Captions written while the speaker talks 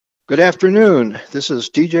Good afternoon. This is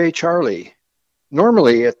DJ Charlie.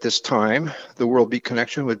 Normally at this time, the World Beat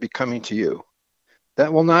Connection would be coming to you.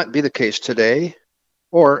 That will not be the case today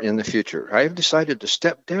or in the future. I have decided to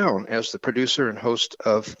step down as the producer and host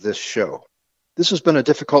of this show. This has been a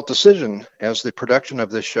difficult decision as the production of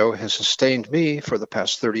this show has sustained me for the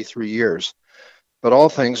past 33 years, but all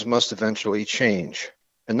things must eventually change.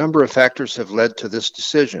 A number of factors have led to this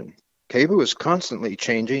decision. KBOO is constantly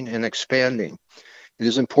changing and expanding. It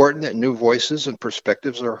is important that new voices and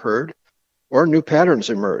perspectives are heard or new patterns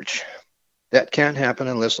emerge. That can't happen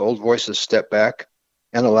unless old voices step back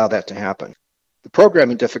and allow that to happen. The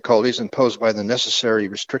programming difficulties imposed by the necessary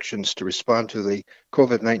restrictions to respond to the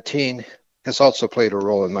COVID-19 has also played a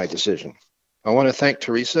role in my decision. I want to thank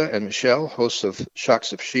Teresa and Michelle, hosts of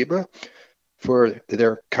Shocks of Sheba, for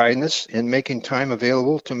their kindness in making time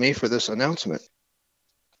available to me for this announcement.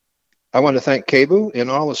 I want to thank KBOO and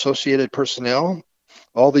all associated personnel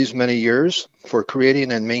all these many years for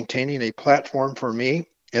creating and maintaining a platform for me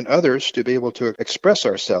and others to be able to express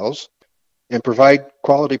ourselves and provide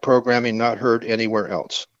quality programming not heard anywhere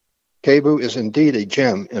else. KBOO is indeed a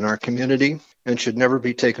gem in our community and should never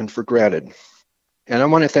be taken for granted. And I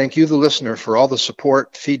want to thank you, the listener, for all the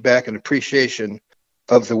support, feedback, and appreciation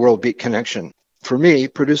of the World Beat Connection. For me,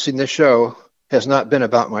 producing this show has not been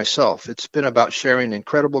about myself. It's been about sharing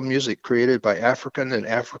incredible music created by African and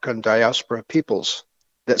African diaspora peoples.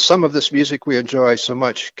 That some of this music we enjoy so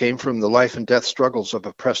much came from the life and death struggles of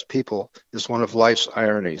oppressed people is one of life's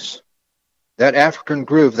ironies. That African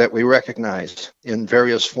groove that we recognize in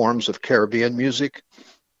various forms of Caribbean music,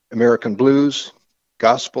 American blues,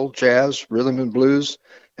 gospel, jazz, rhythm and blues,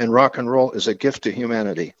 and rock and roll is a gift to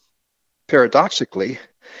humanity. Paradoxically,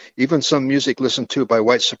 even some music listened to by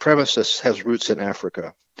white supremacists has roots in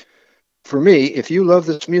Africa. For me, if you love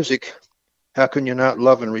this music, how can you not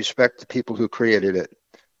love and respect the people who created it?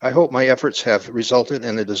 I hope my efforts have resulted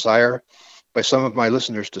in a desire by some of my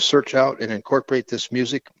listeners to search out and incorporate this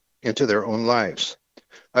music into their own lives.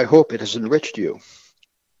 I hope it has enriched you.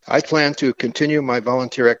 I plan to continue my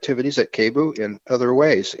volunteer activities at KBOO in other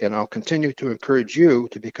ways, and I'll continue to encourage you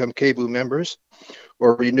to become KBOO members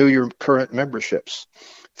or renew your current memberships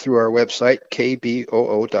through our website,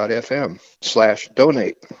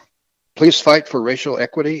 kboo.fm/donate. Please fight for racial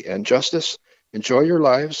equity and justice. Enjoy your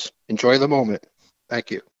lives. Enjoy the moment. Thank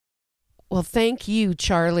you. Well, thank you,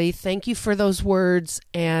 Charlie. Thank you for those words.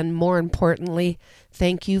 And more importantly,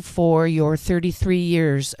 thank you for your 33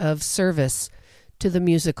 years of service to the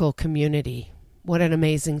musical community. What an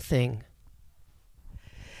amazing thing.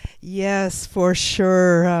 Yes, for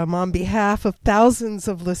sure. On behalf of thousands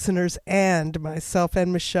of listeners and myself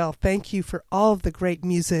and Michelle, thank you for all of the great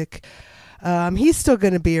music. He's still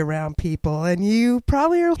going to be around, people, and you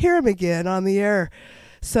probably will hear him again on the air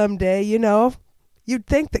someday. You know, you'd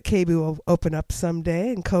think that KBOO will open up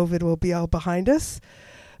someday and COVID will be all behind us,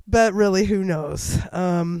 but really, who knows?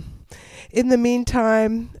 In the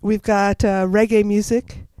meantime, we've got reggae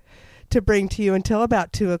music to bring to you until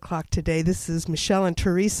about 2 o'clock today. This is Michelle and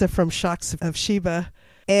Teresa from Shocks of Sheba.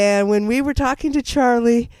 And when we were talking to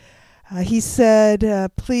Charlie, he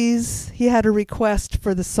said, please, he had a request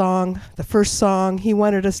for the song, the first song. He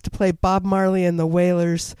wanted us to play Bob Marley and the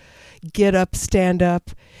Wailers, Get Up, Stand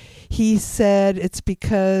Up. He said it's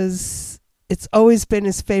because it's always been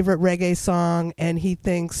his favorite reggae song, and he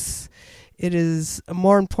thinks it is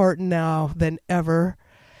more important now than ever.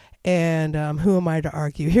 And who am I to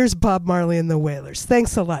argue? Here's Bob Marley and the Wailers.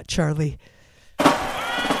 Thanks a lot, Charlie.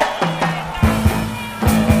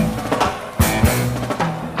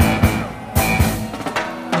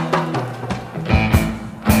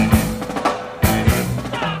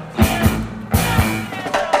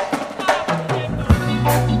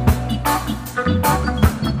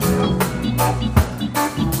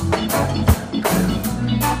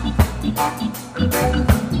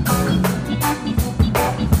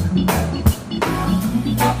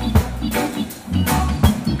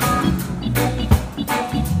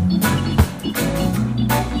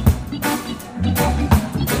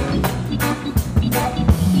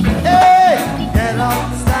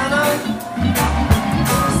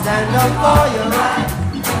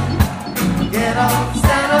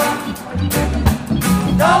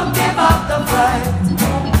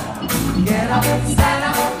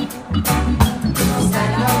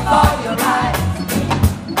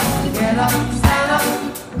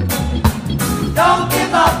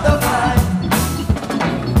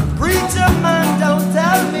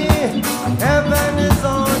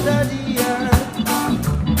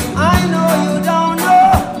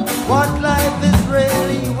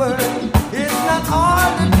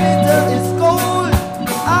 All the glitter is gold.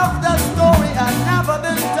 Of the story I've never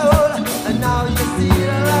been told.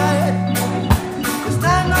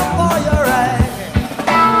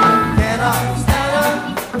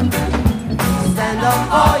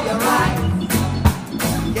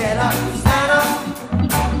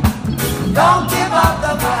 Don't give up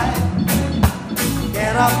the fight.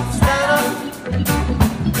 Get up, stand up.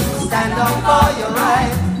 Stand up for your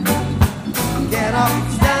right. Get up,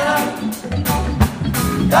 stand up.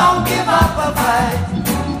 Don't give up a fight.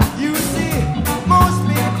 You see, most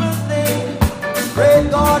people think great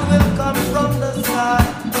God will come from the sky,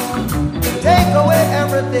 take away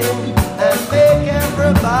everything and make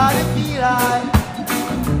everybody feel high.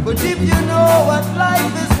 But if you know what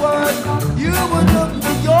life is worth, you would look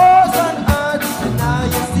for yours on earth. And now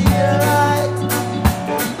you see the light.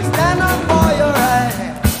 Stand up for your right.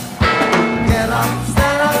 Get up,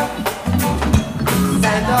 stand up.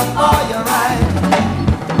 Stand up for your right.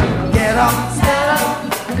 Get up, stand up.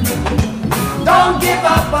 Don't give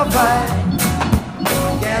up a fight.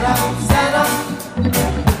 Get up, stand up.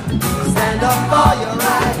 Stand up for your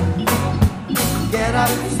right. Get up,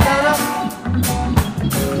 stand up.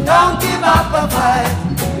 Don't give up a fight.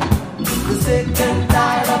 The sick and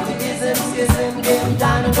tired of the ism, schism, give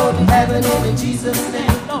down and go to heaven in Jesus'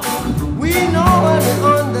 name. We know and we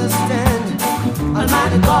understand.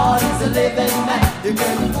 Almighty God is a living man. You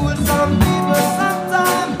can fool some people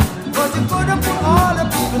sometime, but you couldn't fool all the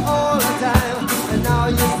people all the time. And now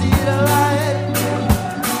you see the light.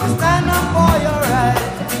 Stand up for your right.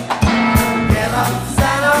 Get up,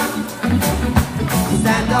 stand up.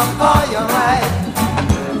 Stand up for your right.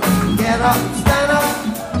 Get up, stand up.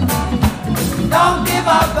 Don't give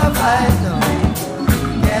up the fight, no.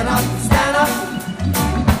 Get up, stand up.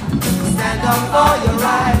 Stand up for your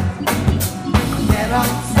right. Get up,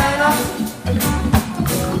 stand up.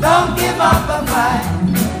 Don't give up the fight.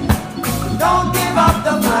 Don't give up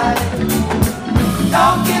the fight.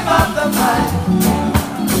 Don't give up the fight.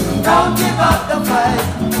 Don't give up the fight.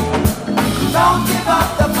 Don't give up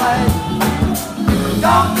the fight.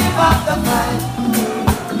 Don't give up the fight.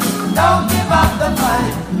 Don't give up the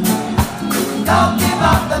fight. Don't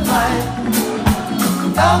give up the fight.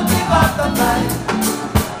 Don't give up the fight. Don't give up the fight. Don't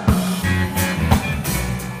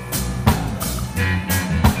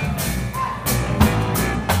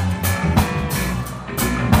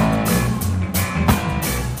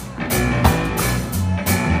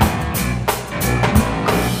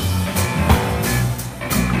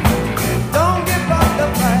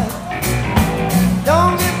give up the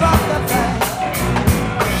fight.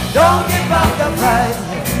 Don't give up the fight.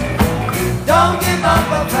 Don't give up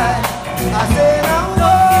the fight. I say now,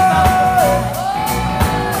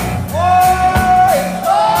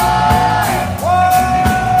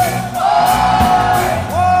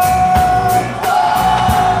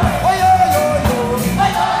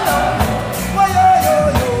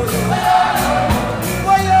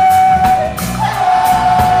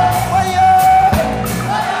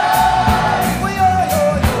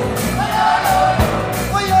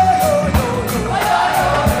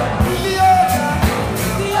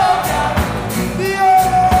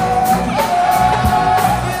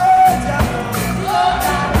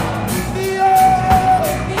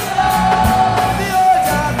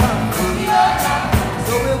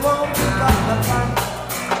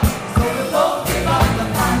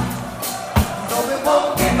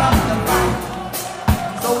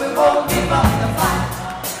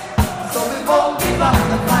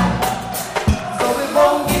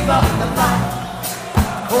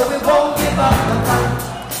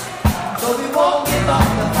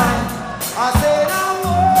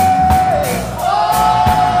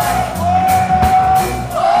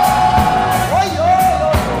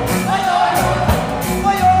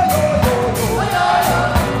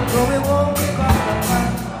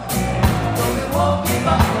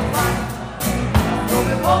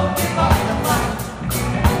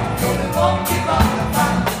 don't give up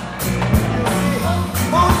the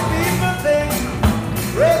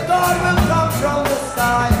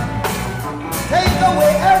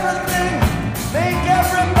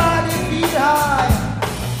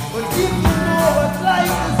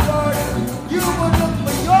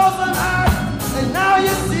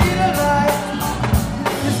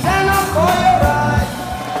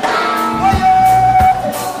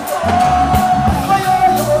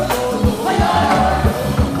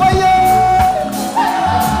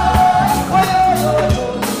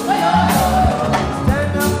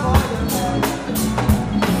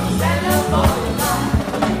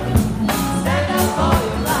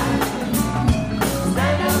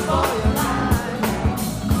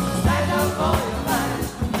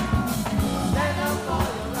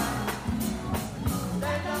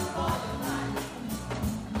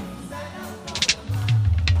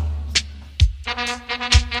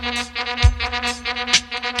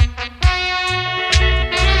fight.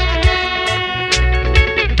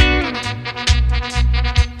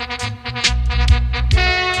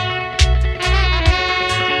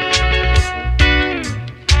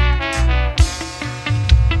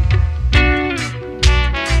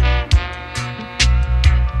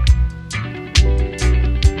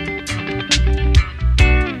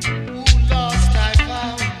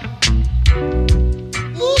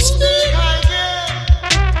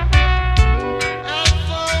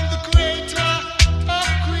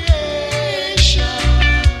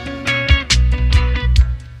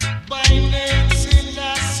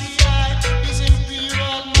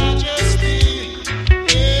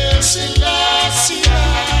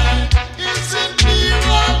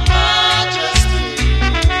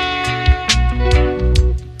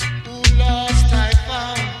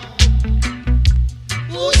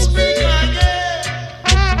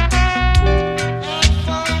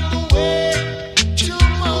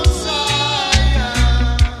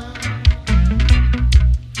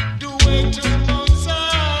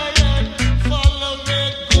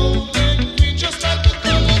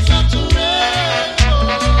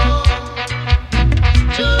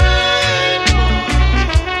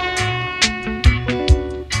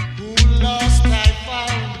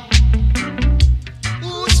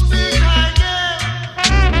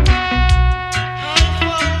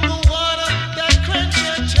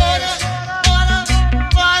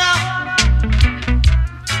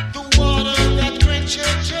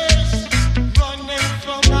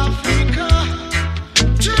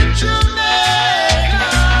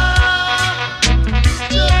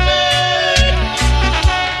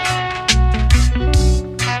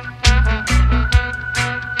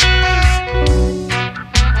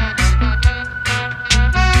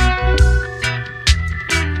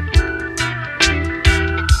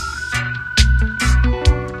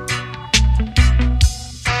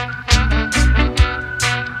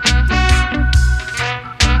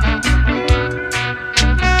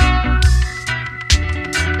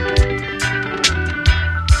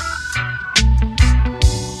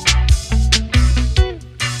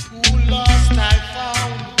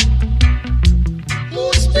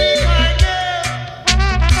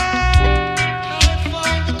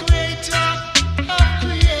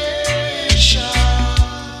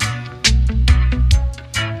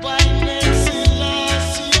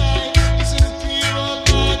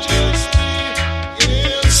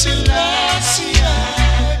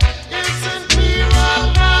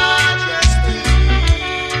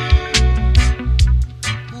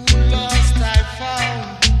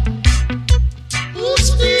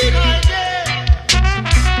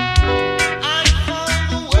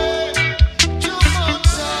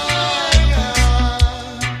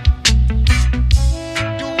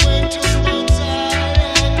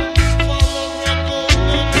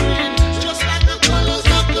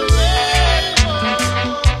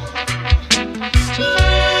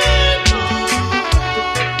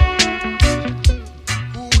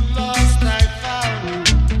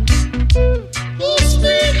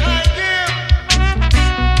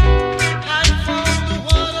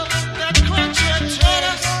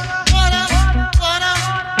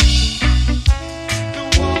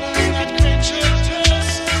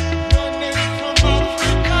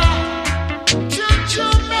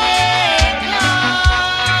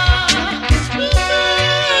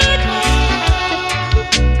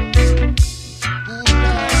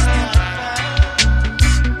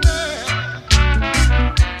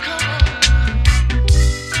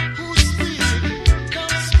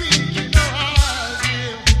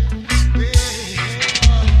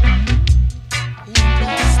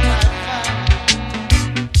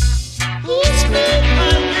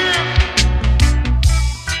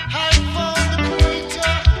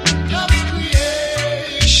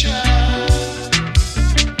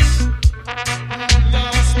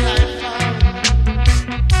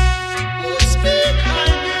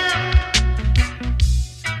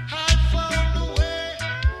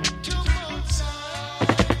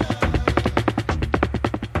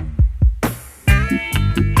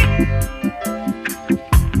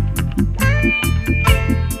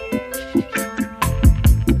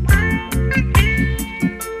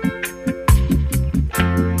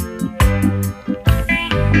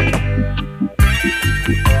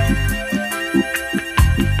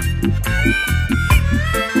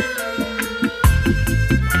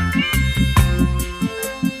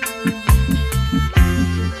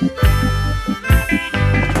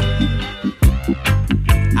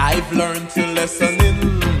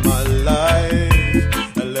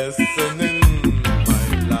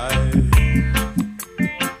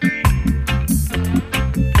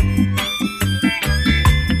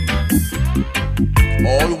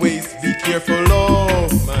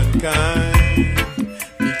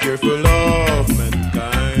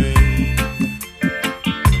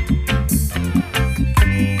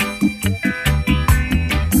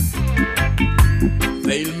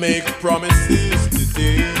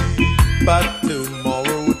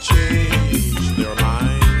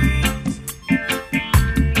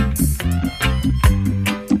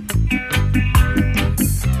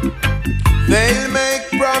 They'll make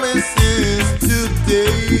promises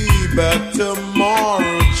today, but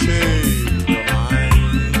tomorrow change their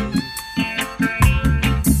mind.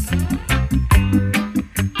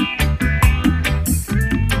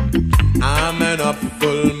 I'm an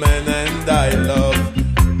upful man and I love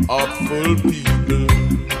upful people.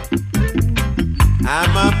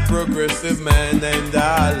 I'm a progressive man and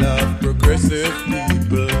I love progressive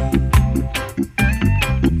people.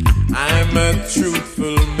 I'm a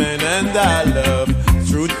truthful man and I love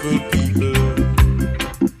truthful people.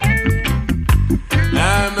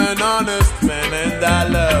 I'm an honest man and I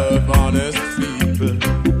love honest people.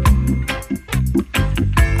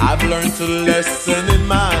 I've learned a lesson in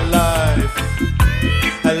my life,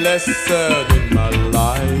 a lesson in my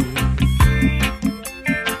life.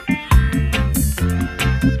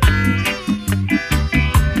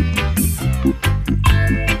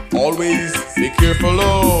 Always be careful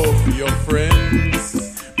of your friends.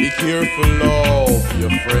 Be careful of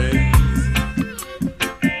your friends.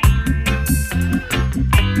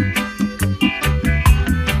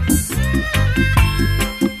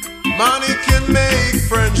 Money can make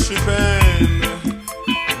friendship end.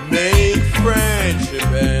 Make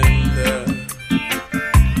friendship end.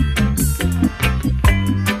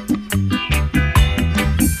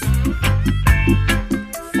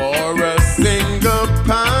 For a single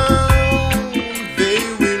pound they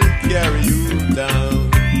will carry you down.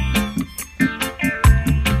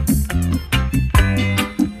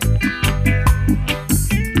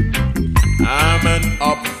 I'm an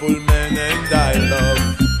upful man and I love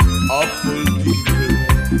upful people.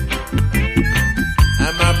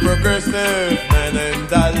 I'm a progressive man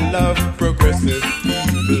and I love progressive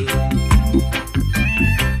people.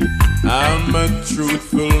 I'm a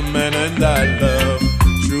truthful man and I love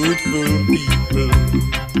truthful people.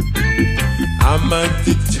 I'm a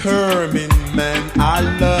determined man, I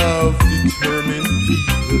love determined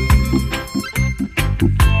people.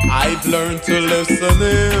 I've learned to listen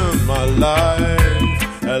in my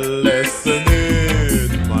life, a lesson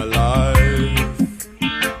in my life.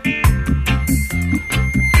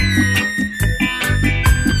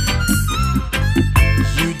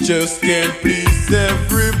 You just can't please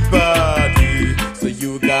everybody, so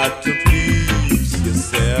you got to please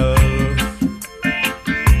yourself.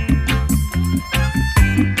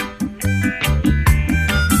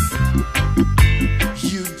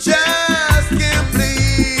 You just can't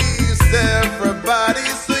please everybody,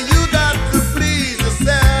 so you got to please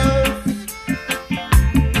yourself.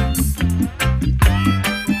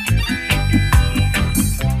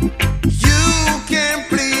 You can't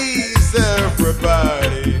please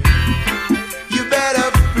everybody, you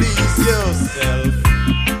better please yourself.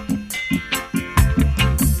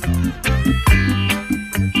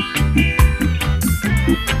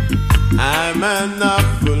 I'm an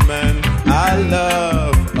awful man, I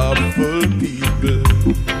love awful people.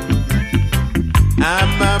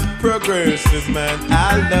 I'm a progressive man,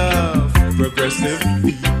 I love progressive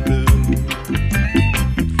people.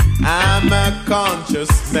 I'm a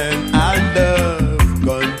conscious man, I love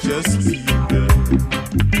conscious people.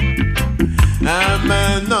 I'm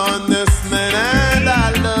an honest man and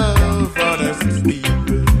I love honest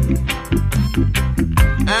people.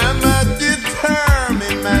 I'm a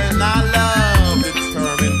determined man, I love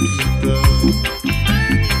determined people.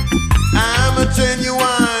 I'm a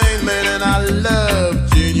genuine man and I love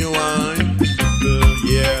genuine people,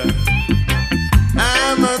 yeah.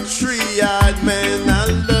 I'm a tree-eyed man, I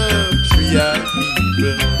love tree-eyed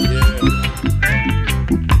people, yeah.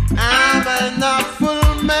 I'm an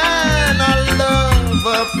awful man, I love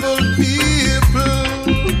awful people.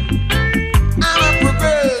 I'm a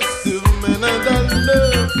progressive man and I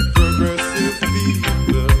love progressive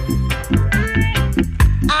people.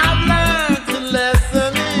 I've learned a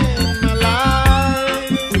lesson in my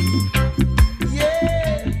life,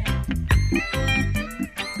 yeah.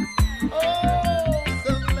 Oh,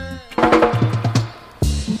 some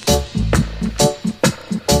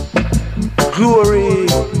Glory,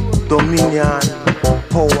 dominion,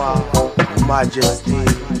 power, majesty,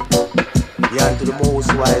 be unto the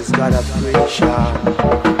most wise God of creation.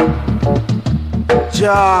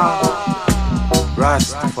 Jah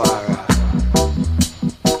Rastafari.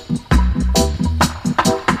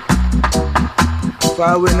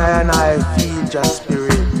 For when I and I feel Jah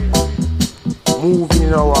spirit moving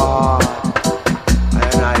in our heart, I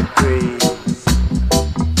and I praise,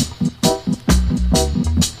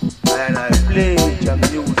 I and I play Jah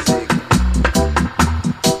music.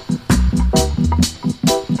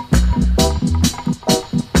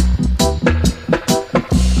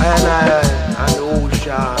 And the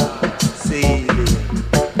ocean sailing,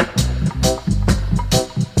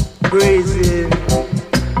 praising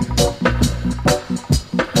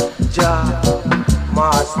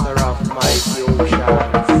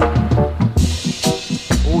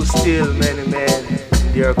many men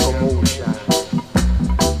in their commotion.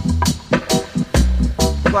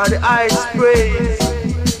 For the highest praise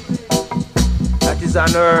that is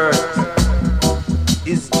on earth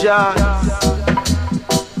is just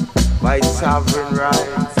by sovereign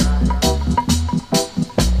rights.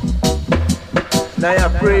 Now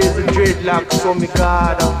I praise the dreadlocks, so me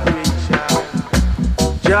God of creation.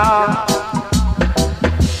 Jah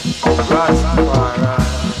Rastafari.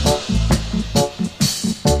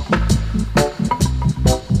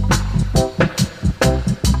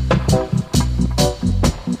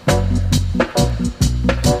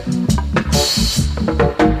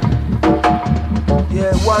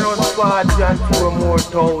 Yeah, 140 and 4 more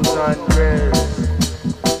thousand years.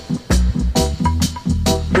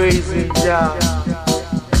 Praising Jah,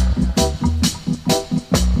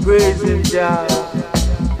 praising Jah,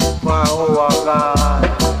 for our God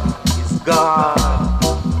is God.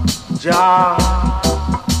 Jah,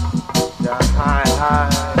 Jah high, high,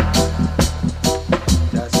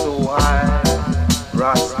 Jah so high,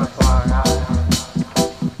 Rastafari.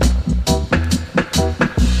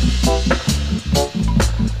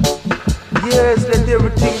 Yes, let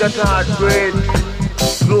everything that I create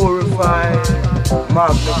glorify,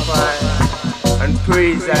 magnify, and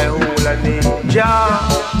praise thy holy name. Jah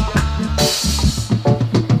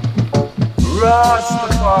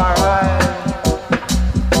Rastafari.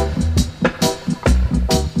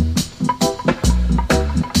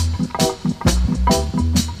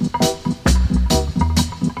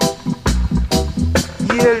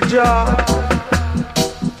 Hail Jah,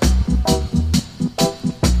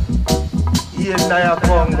 hail Naya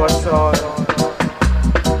Congo son,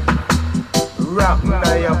 rock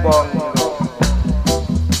Naya bongo,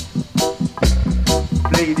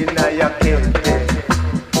 play the Naya kente.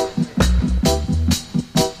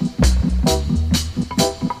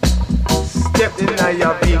 Step in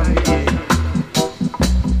your bingy.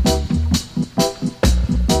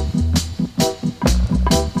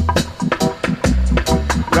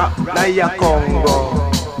 Rap na ya Congo.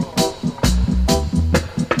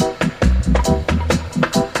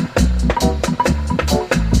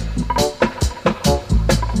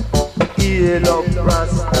 Heal up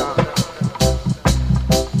Rasta.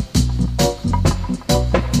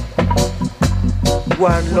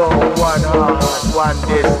 One love, one heart, one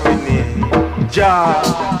destiny. Jah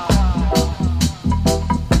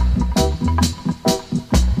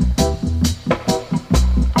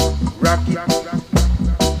rock it,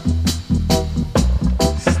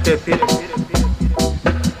 step it,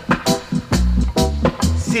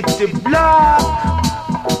 city block.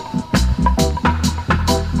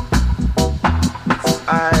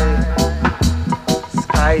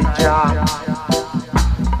 Sky Jah.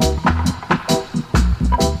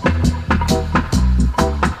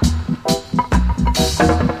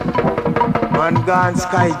 Man gone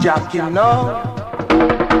skyjacking now.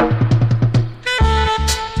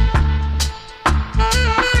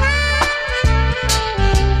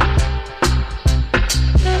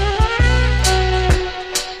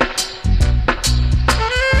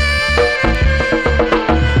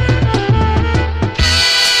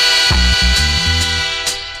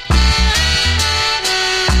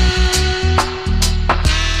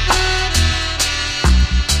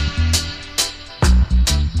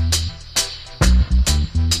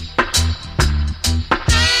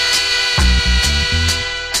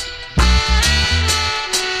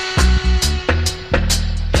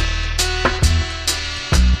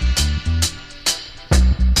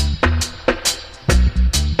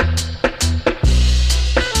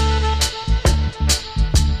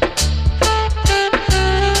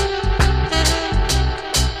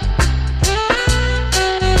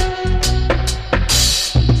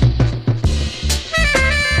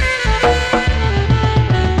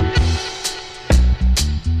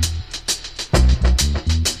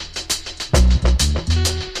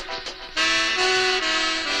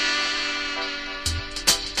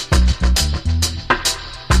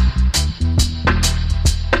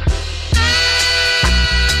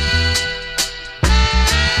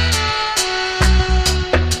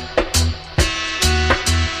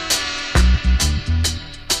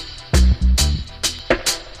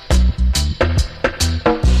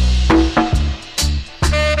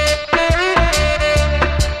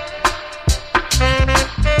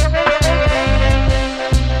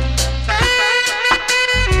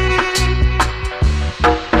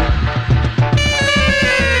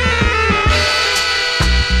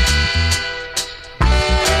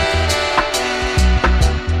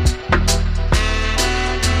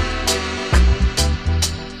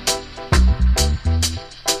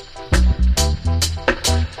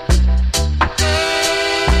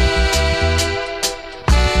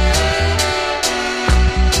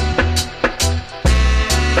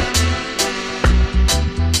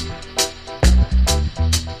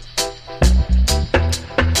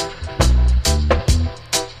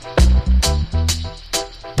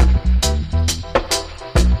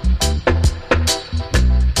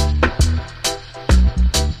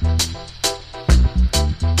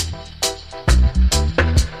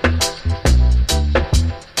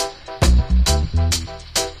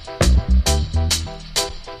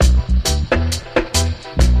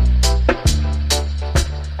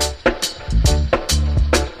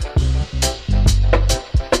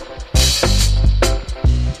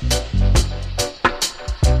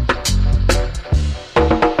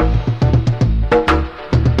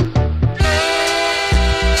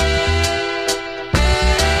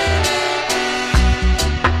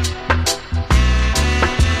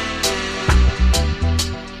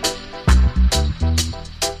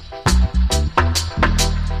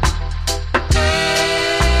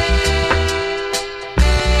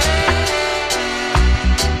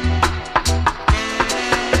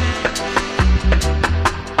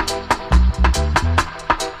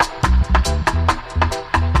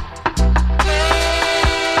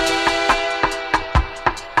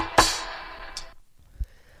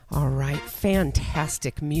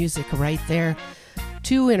 fantastic music right there.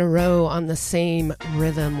 2 in a row on the same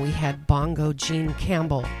rhythm. We had Bongo Gene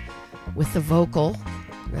Campbell with the vocal.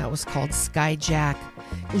 That was called Skyjack.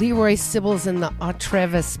 Leroy Sibbles and the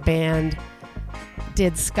Otrevis Band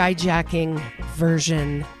did Skyjacking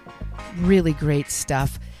version. Really great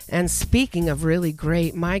stuff. And speaking of really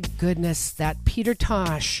great, my goodness, that Peter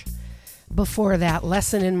Tosh, before that,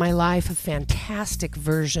 Lesson in My Life, a fantastic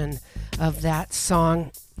version of that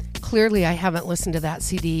song. Clearly, I haven't listened to that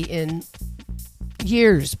CD in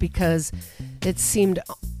years because it seemed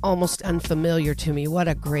almost unfamiliar to me. What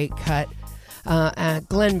a great cut.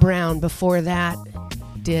 Glenn Brown, before that,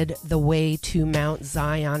 did The Way to Mount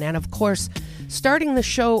Zion. And of course, starting the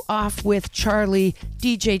show off with Charlie,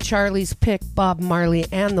 DJ Charlie's pick, Bob Marley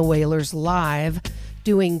and the Wailers live,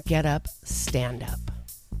 doing Get Up, Stand Up.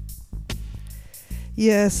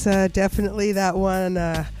 Yes, definitely that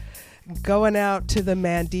one. Going out to the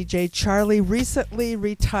man, DJ Charlie, recently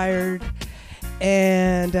retired.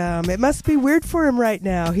 And it must be weird for him right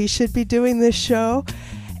now. He should be doing this show.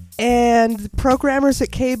 And the programmers at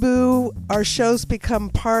KBOO, our shows become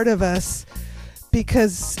part of us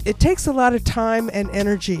because it takes a lot of time and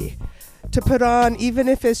energy to put on, even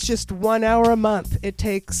if it's just 1 hour a month. It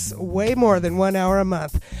takes way more than 1 hour a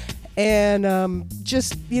month. And I'm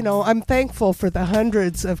thankful for the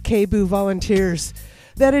hundreds of KBOO volunteers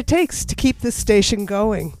that it takes to keep this station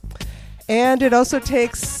going. And it also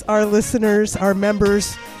takes our listeners, our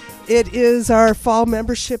members. It is our fall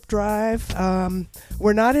membership drive.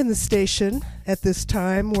 We're not in the station at this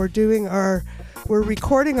time. We're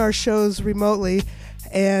recording our shows remotely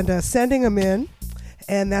and sending them in,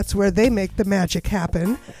 and that's where they make the magic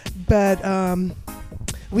happen. But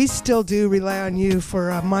we still do rely on you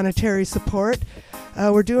for monetary support.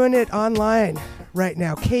 We're doing it online right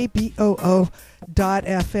now, KBOO.FM.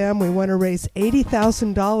 We want to raise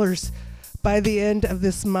 $80,000 by the end of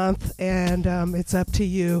this month, and it's up to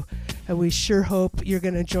you. And we sure hope you're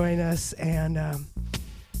going to join us and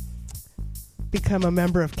become a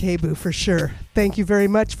member of KBOO for sure. Thank you very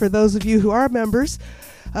much for those of you who are members.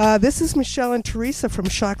 This is Michelle and Teresa from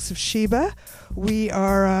Shocks of Sheba. We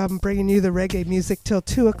are bringing you the reggae music till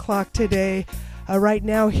 2 o'clock today. Right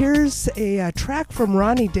now, here's a track from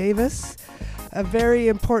Ronnie Davis, a very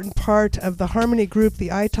important part of the harmony group, the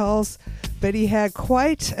Itals, but he had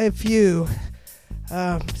quite a few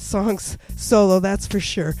songs solo, that's for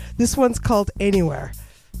sure. This one's called Anywhere.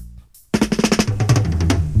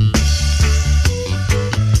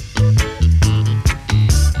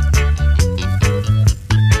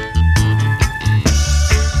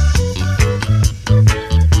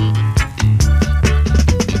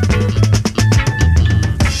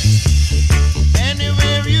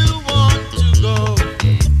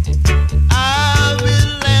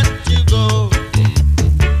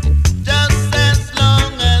 Just as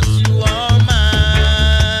long as you are mine.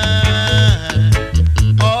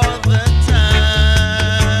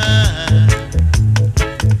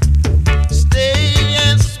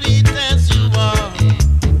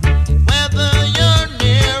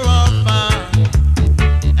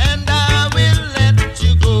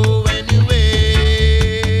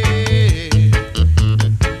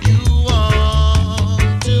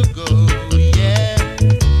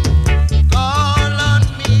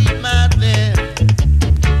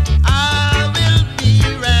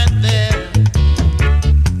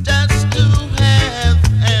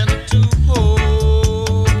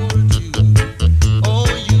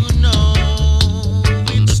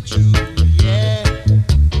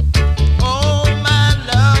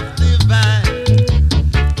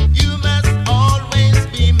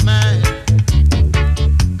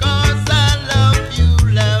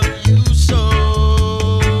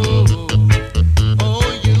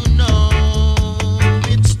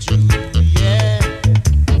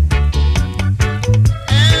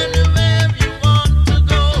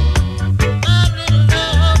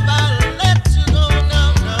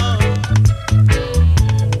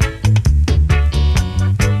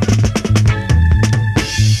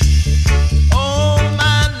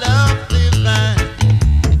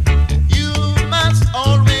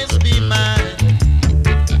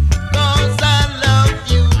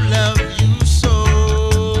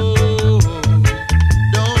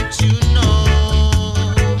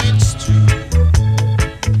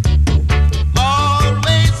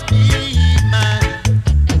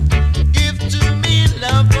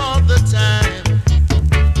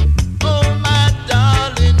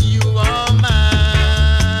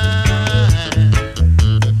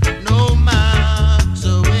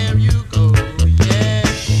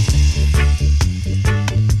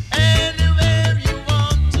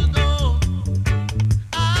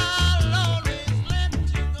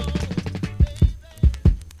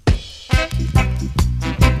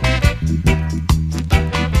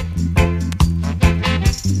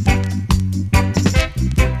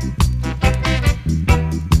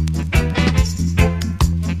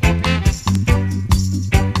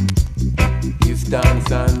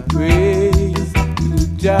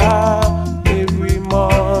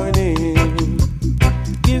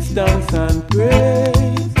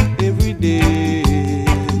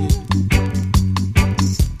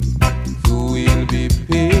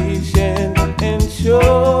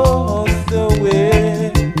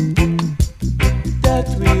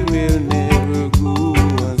 that we will never go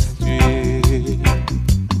astray.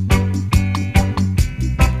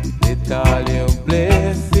 Let all your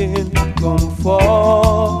blessings come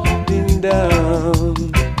falling down.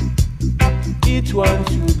 Each one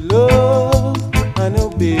should love and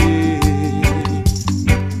obey.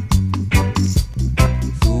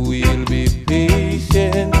 So we'll be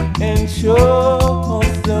patient and show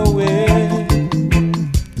us the way,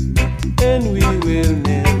 and we will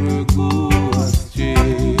never go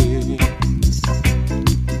astray.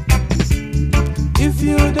 If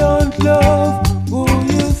you don't love who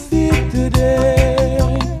you see today,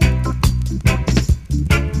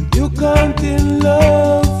 you can't in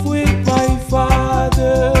love with my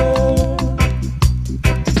Father.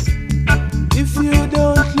 If you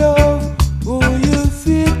don't love who you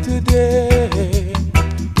see today,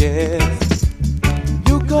 yes,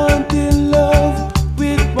 you can't in love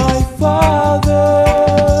with my Father.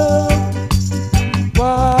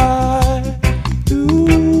 Why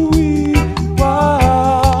do we? Why?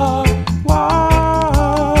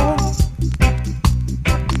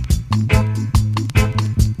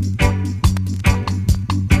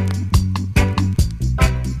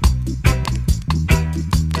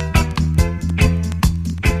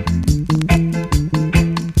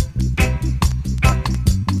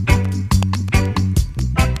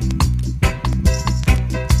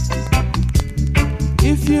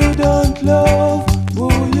 If you don't love who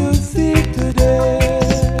you see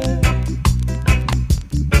today,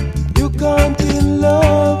 you can't in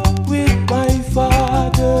love with my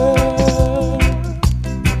Father.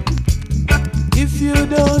 If you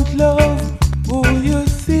don't love who you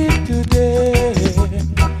see today,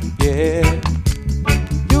 yeah,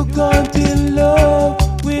 you can't in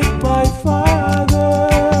love with my Father.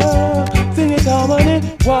 Sing it, harmony.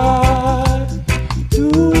 Why do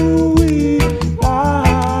we? Why?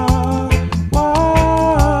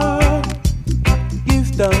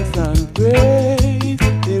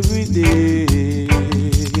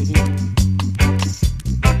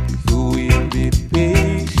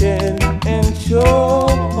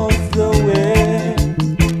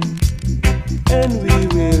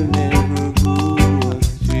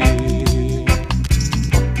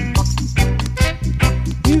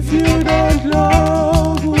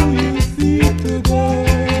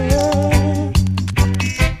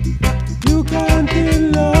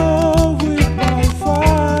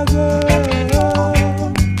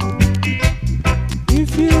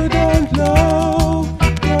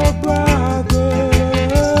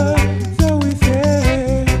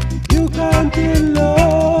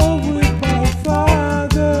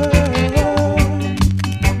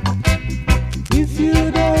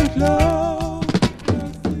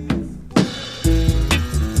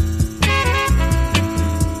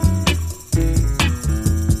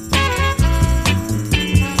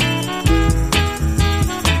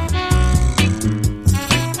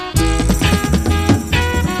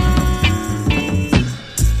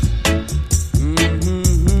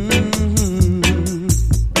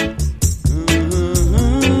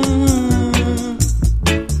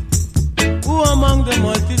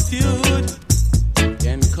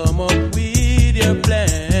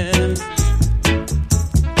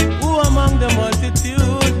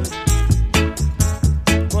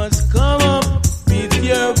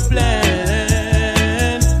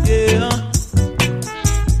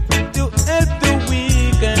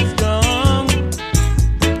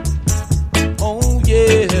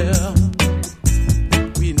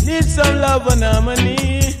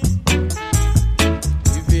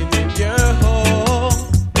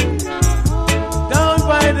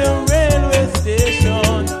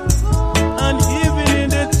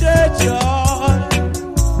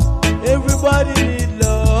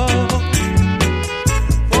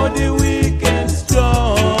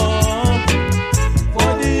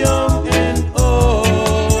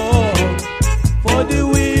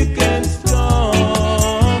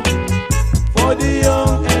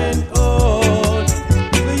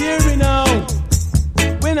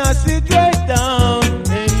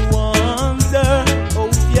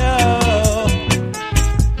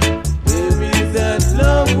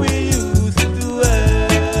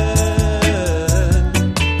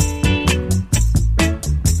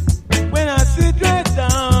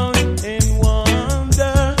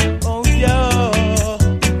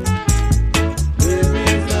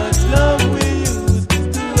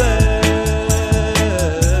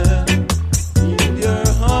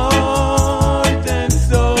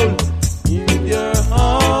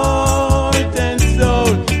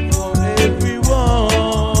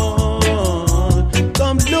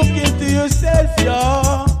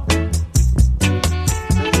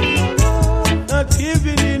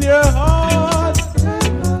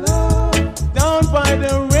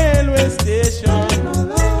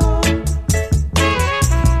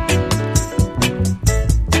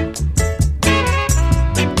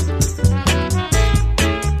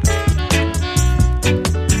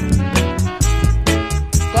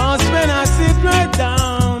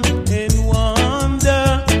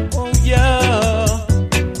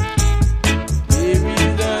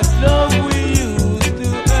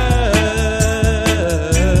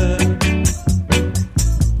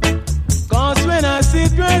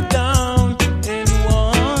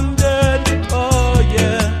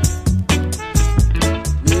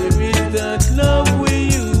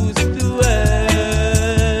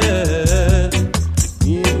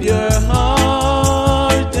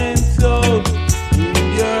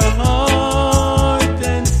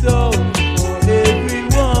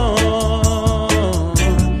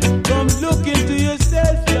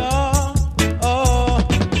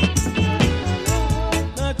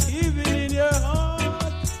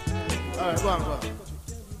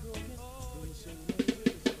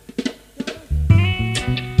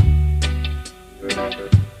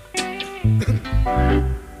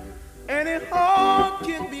 Any heart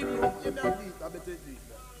can be broken.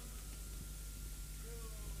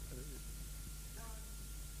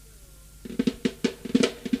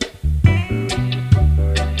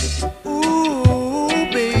 Ooh,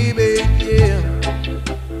 baby, yeah.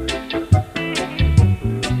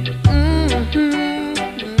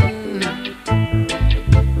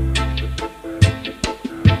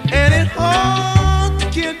 Any heart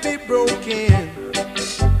can be broken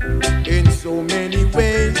in so many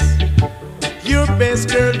ways. Your best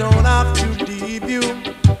girl don't have to leave you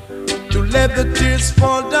to let the tears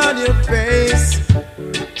fall down your face.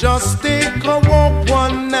 Just take a walk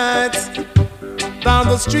one night down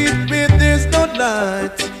the street where there's no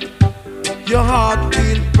light. Your heart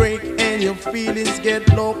will break and your feelings get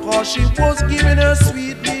low, cause she was giving her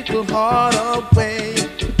sweet little heart away.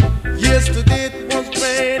 Yesterday it was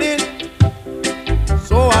raining,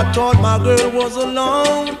 so I thought my girl was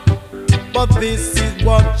alone. But this is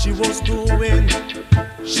what she was doing.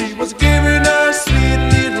 She was giving her sweet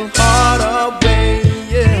little heart away,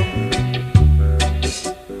 yeah.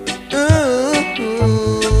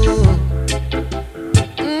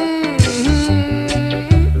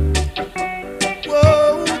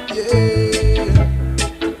 Whoa, yeah.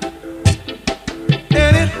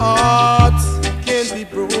 Any heart can be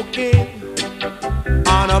broken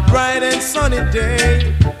on a bright and sunny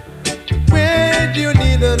day when you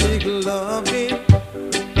need a little loving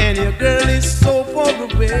and your girl is so far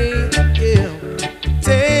away, yeah.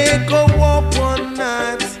 Take a walk one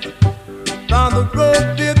night down the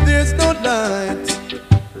road where there's no light.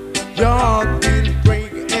 Your heart will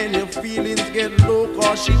break and your feelings get low,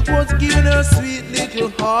 cause she was giving her sweet little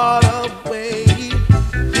heart away.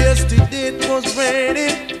 Yesterday it was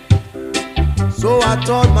raining, so I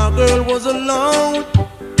thought my girl was alone.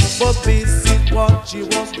 But this is what she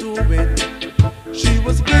was doing. She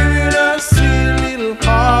was giving her sweet little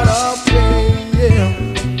heart away, yeah.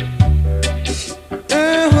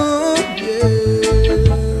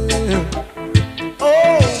 Yeah.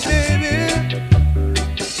 Oh, baby.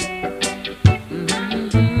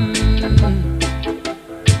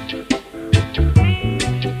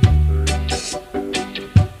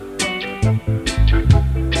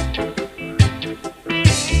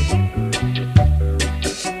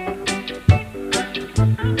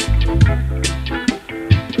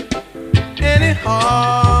 Any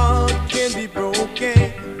heart can be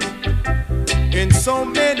broken in so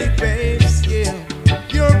many ways, yeah.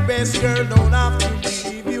 Your best girl don't have to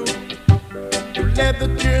leave you to let the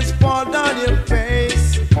tears fall down your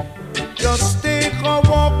face. Just take a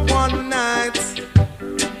walk one night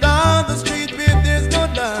down the street where there's no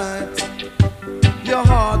light. Your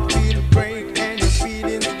heart will break and your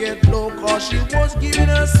feelings get low, cause she was giving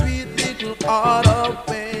her sweet little heart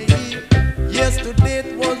away. Yesterday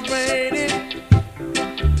it was raining,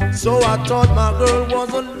 so I thought my girl was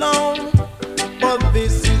alone. But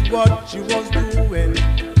this is what she was doing.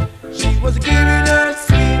 She was giving her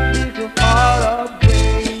sweet little heart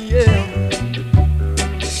away, yeah.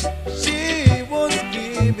 She was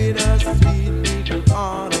giving her sweet little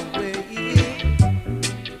heart away.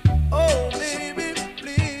 Oh, baby,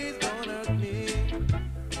 please don't hurt me.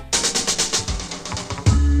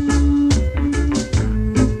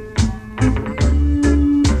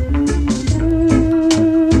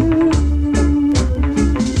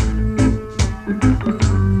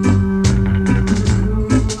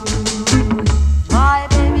 My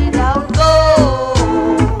baby, don't go.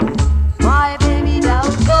 My baby,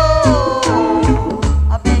 don't go.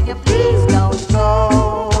 I beg you, please don't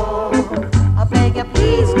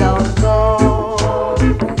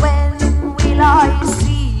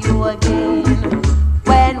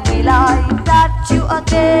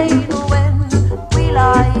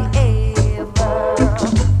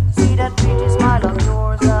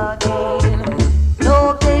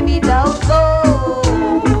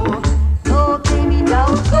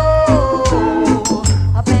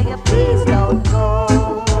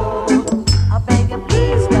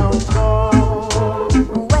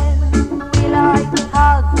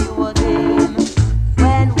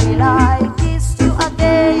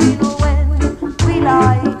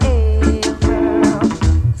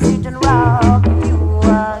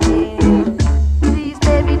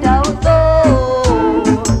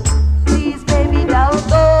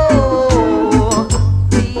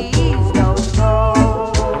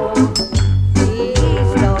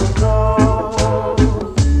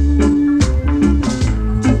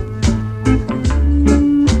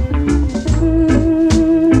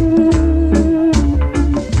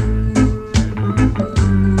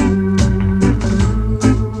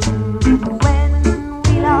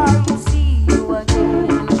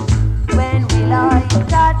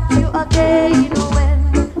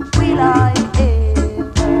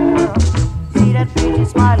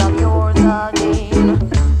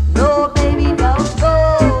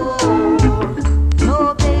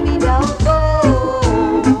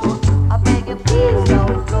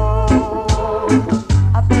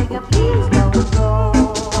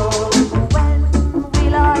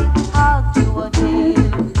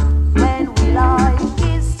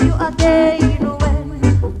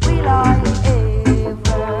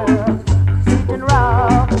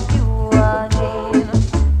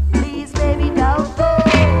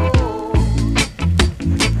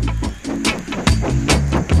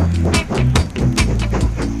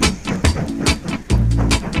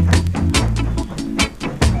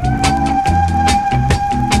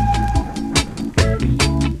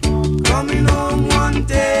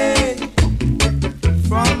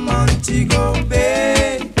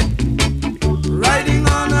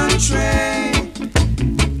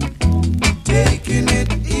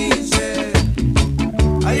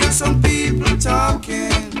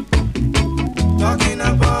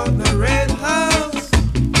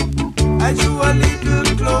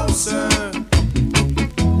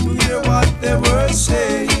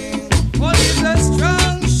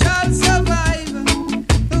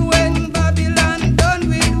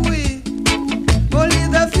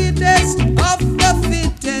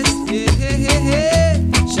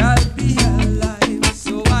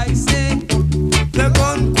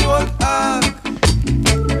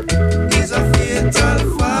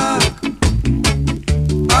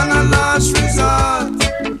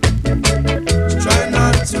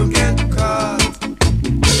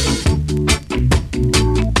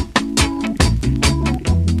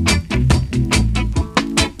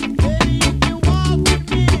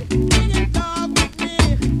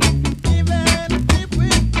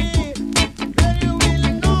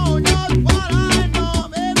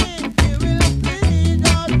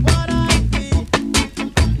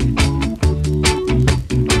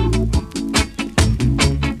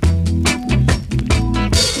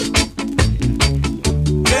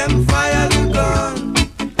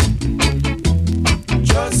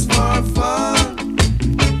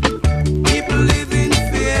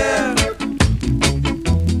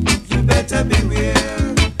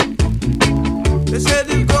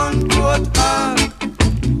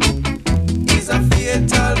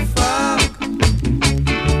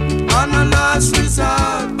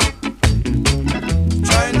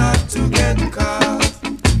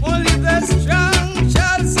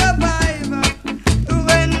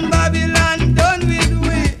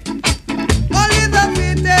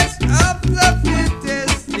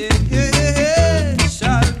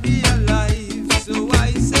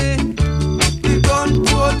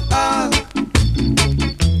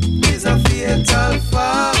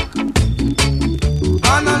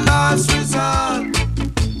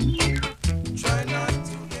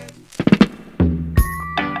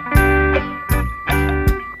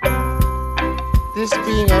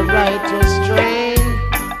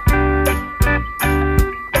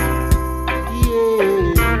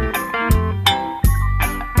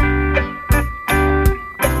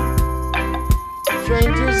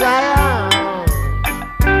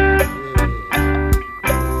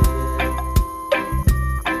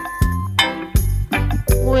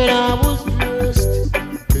when I was just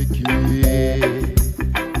a kid.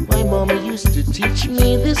 My mama used to teach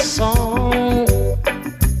me this song.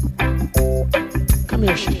 Come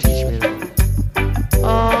here, she teach me that.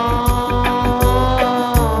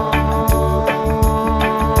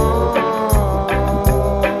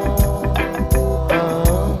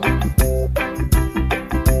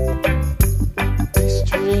 This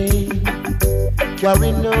train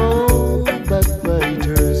carry no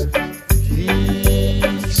backbiters.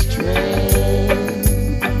 This train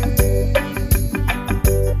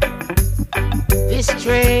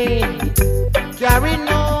carry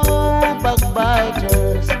no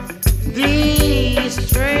backbiters.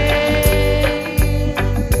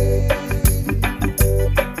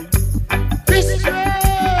 This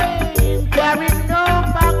train carry no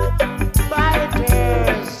backbiters.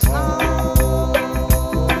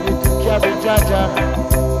 It carry Jaja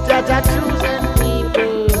choosing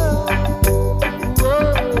people.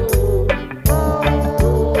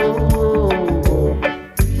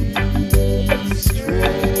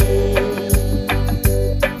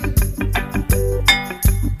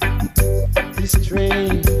 This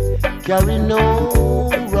train carry no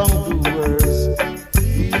wrongdoers.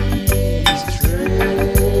 This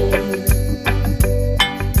train,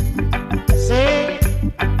 say,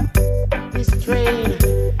 this train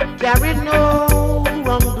carry no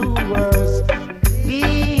wrongdoers.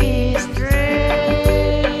 This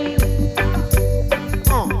train,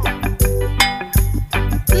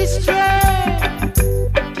 this train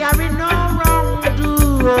carry no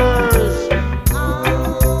wrongdoers.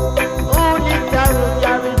 Only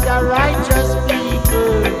carry the righteous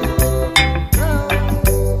people.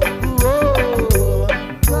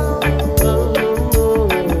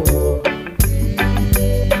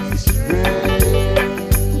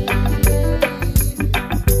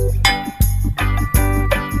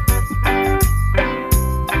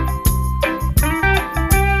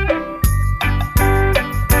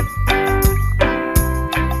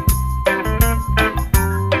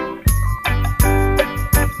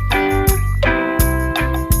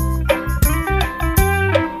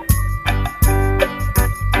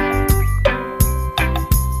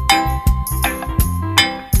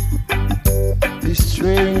 This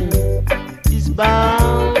train is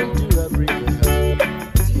bound to Africa.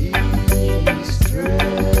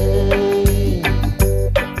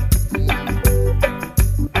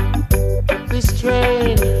 This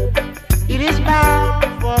train, it is bound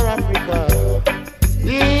for Africa.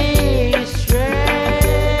 This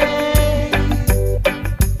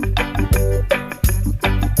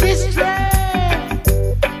train,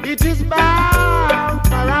 it is bound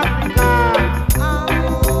for Africa.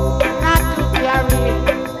 Not to carry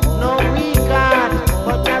no weak heart,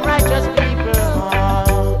 but the righteous people.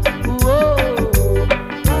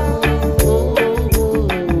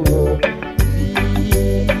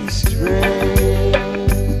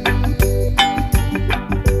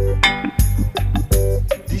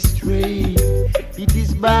 This train, it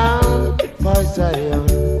is bound for Zion.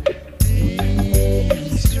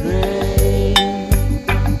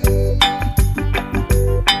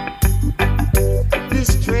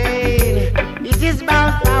 This train, it is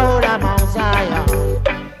bound for Mount Zion.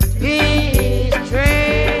 This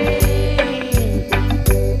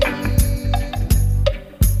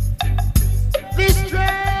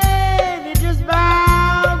train, it is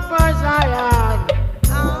bound for Zion.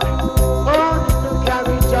 Only to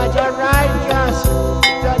carry Jaja righteous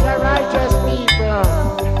people.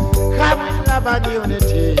 Come in love and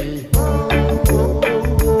unity.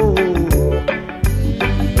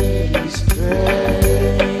 This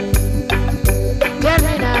train, tell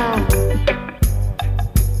me now.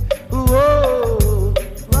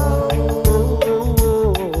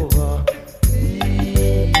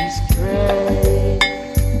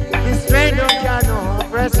 This train don't care no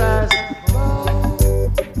oppressors.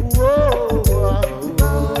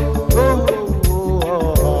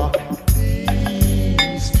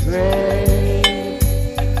 This train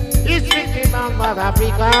is strictly bound for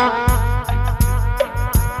Africa.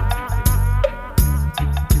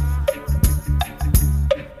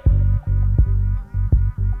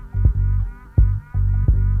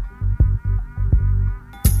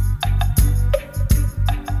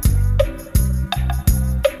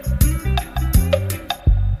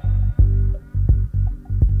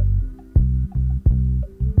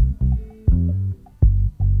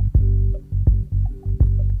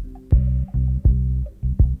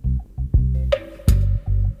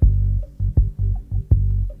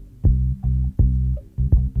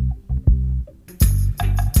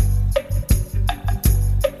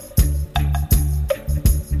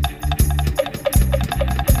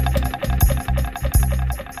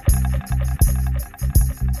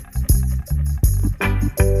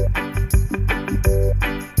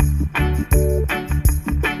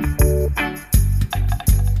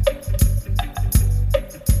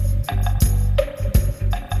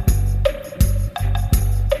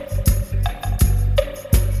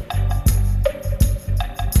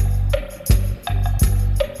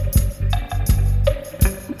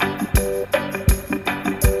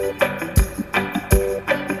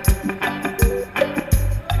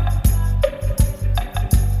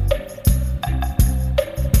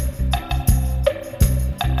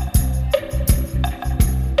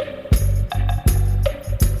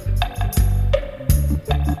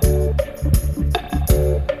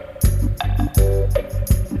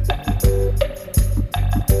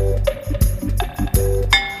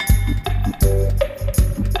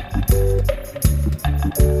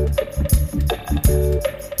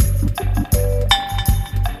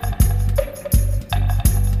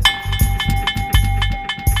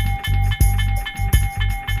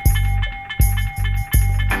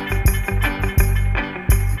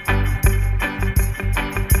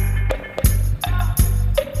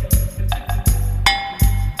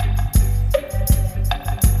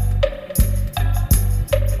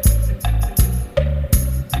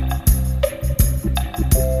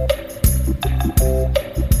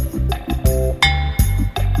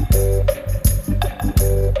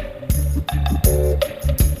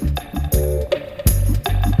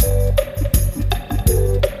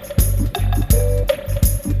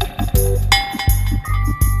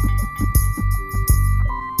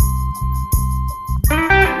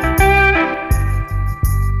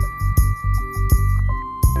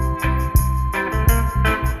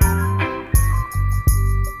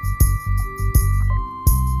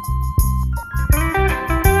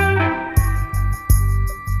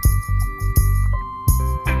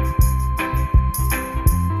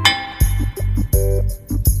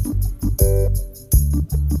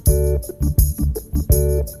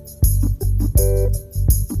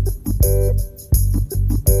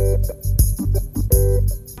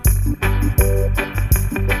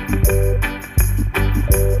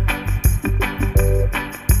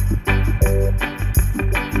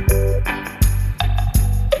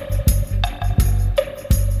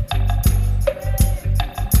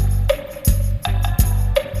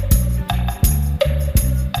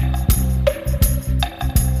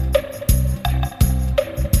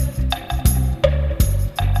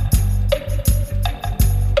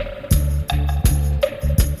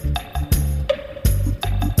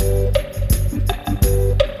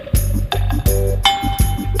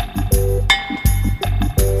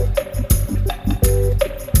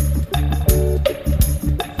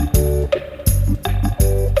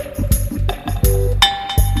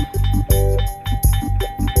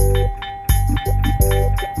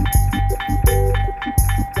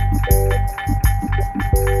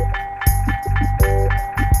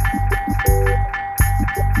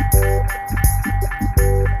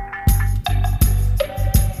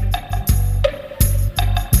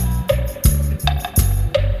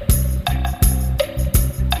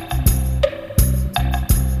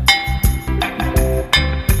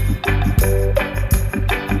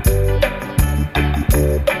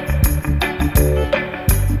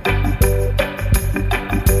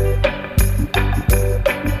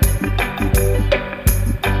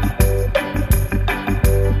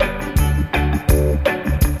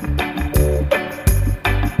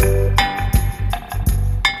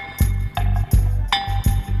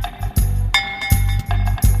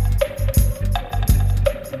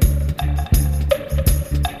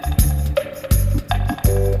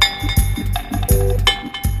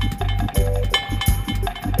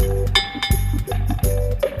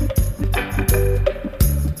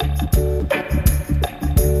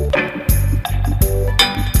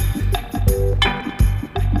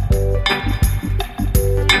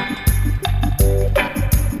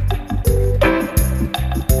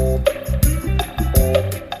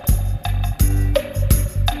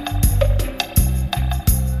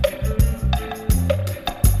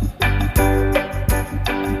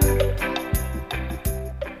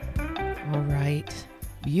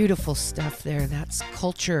 beautiful stuff there. That's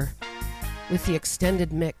Culture with the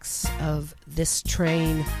extended mix of This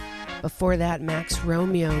Train. Before that, Max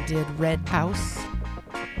Romeo did Red House.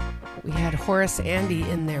 We had Horace Andy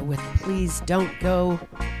in there with Please Don't Go.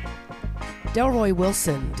 Delroy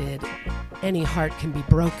Wilson did Any Heart Can Be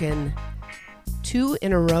Broken. 2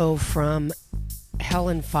 in a row from Hell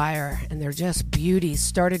and Fire, and they're just beauties.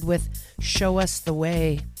 Started with Show Us the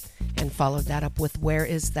Way and followed that up with Where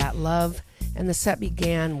Is That Love? And the set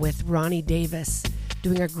began with Ronnie Davis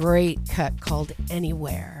doing a great cut called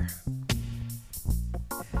Anywhere.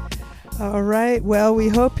 All right. Well, we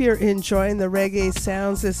hope you're enjoying the reggae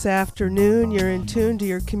sounds this afternoon. You're in tune to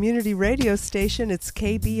your community radio station. It's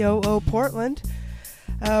KBOO Portland.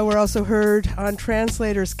 We're also heard on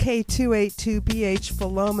translators K282BH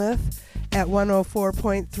Philomath at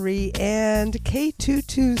 104.3 and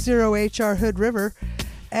K220HR Hood River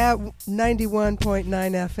at 91.9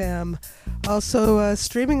 FM. Also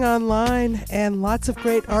streaming online and lots of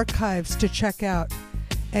great archives to check out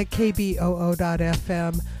at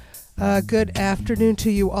kboo.fm. Good afternoon to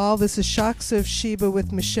you all. This is Shocks of Sheba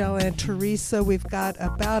with Michelle and Teresa. We've got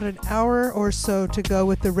about an hour or so to go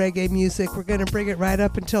with the reggae music. We're going to bring it right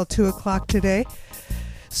up until 2 o'clock today.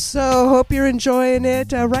 So hope you're enjoying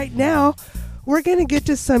it. Right now, we're going to get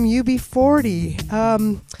to some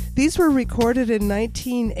UB40. These were recorded in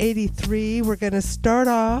 1983. We're going to start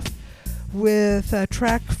off with a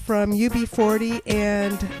track from UB40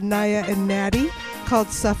 and Naya and Natty called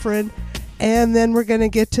Sufferin'. And then we're going to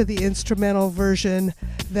get to the instrumental version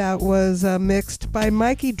that was mixed by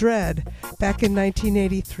Mikey Dread back in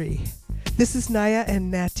 1983. This is Naya and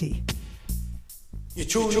Natty. You're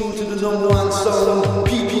tuning to the number one song,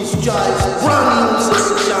 People's Choice, brand new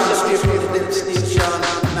session, straight from the Dip Station,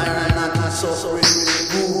 Naya and Natty suffering,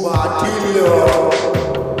 Boobatilio.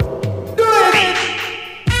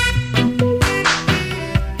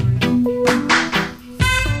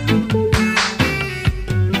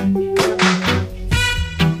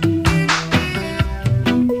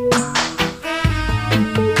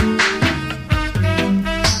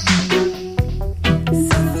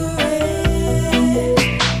 Suffering,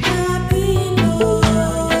 happy, no.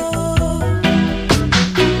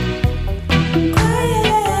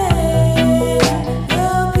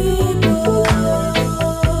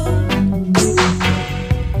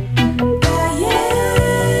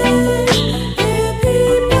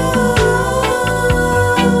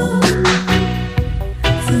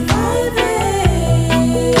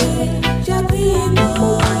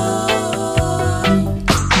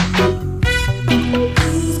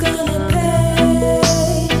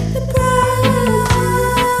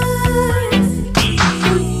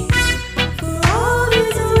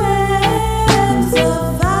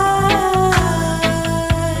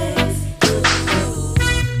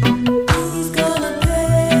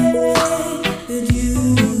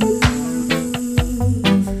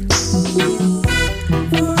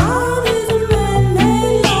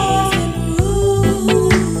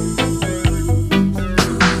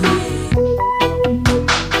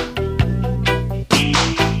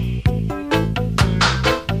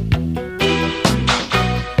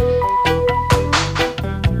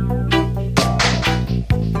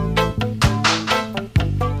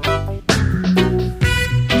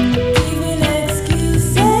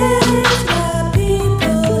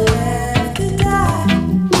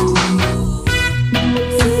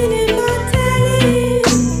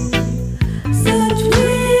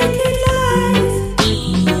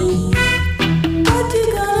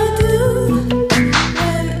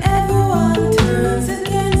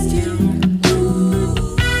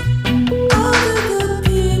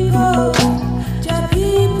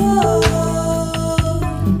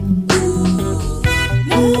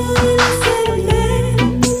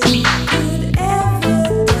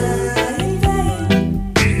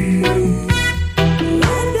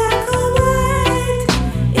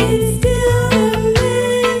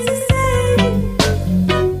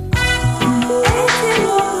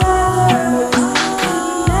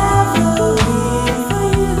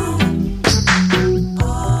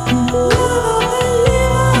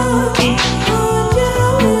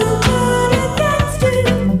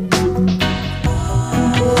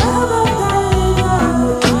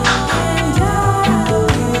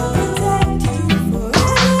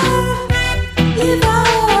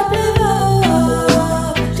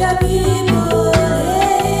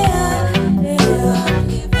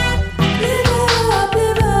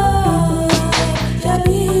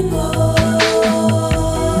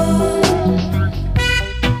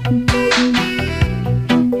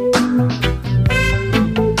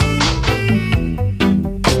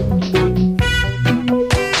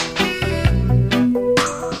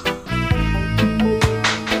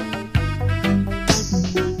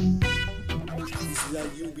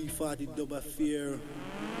 1940 Dub Affair.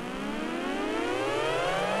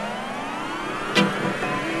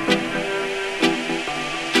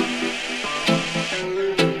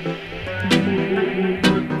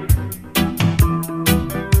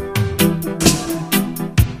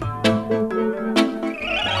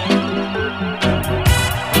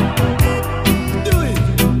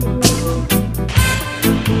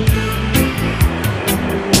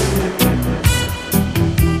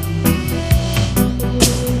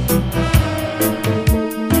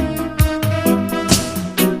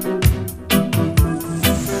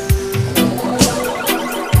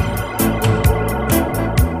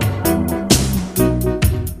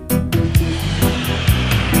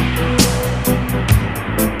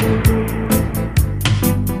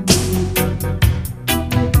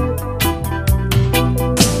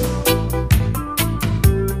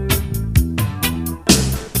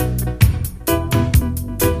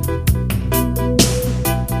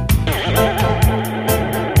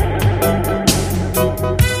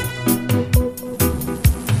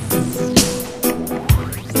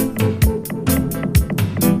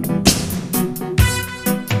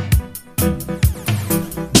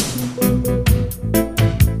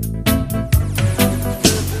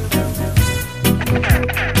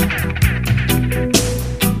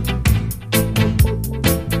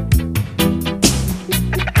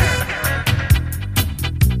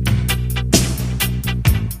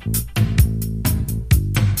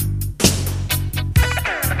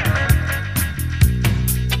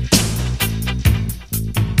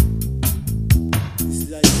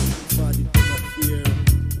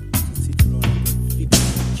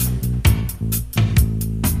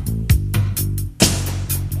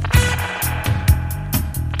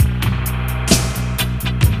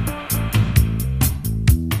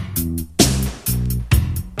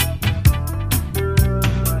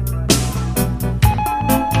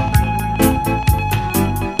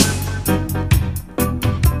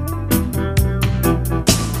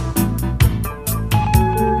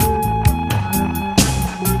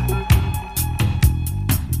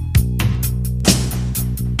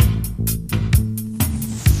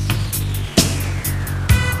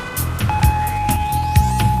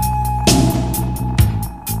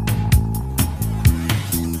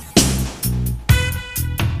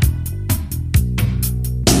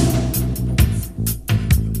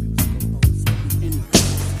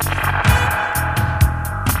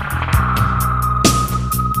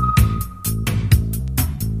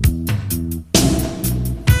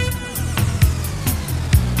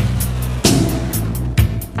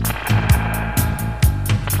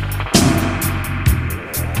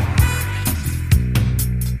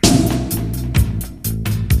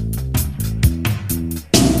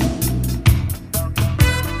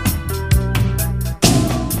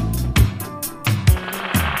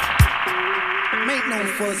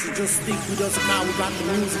 Just stick with us now, we got the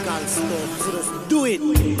musical stuff, so let's do it.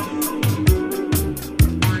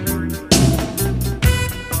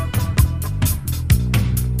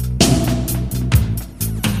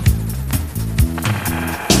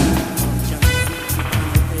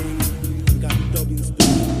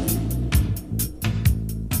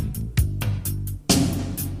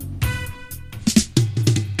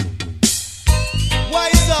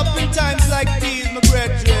 Wise up in times like these, my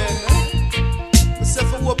brethren.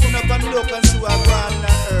 Myself a open up and look and see what I've gone on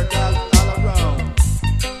earth all around.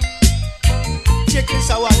 Check this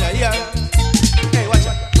out, yeah. Hey, watch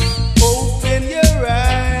out. Open your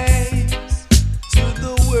eyes to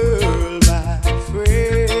the world, my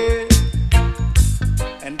friend,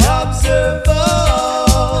 and observe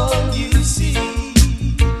all you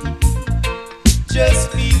see.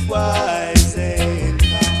 Just be wise and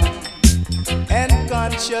calm and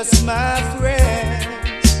conscious, my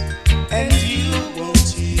friends, and you won't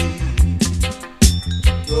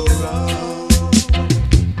go wrong.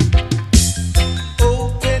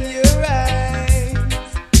 Open your eyes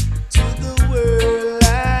to the world, I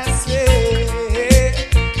say.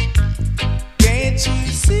 Can't you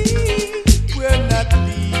see we're not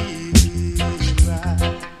living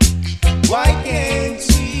right? Why can't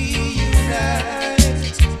we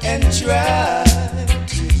unite and try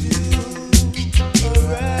to do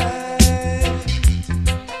alright?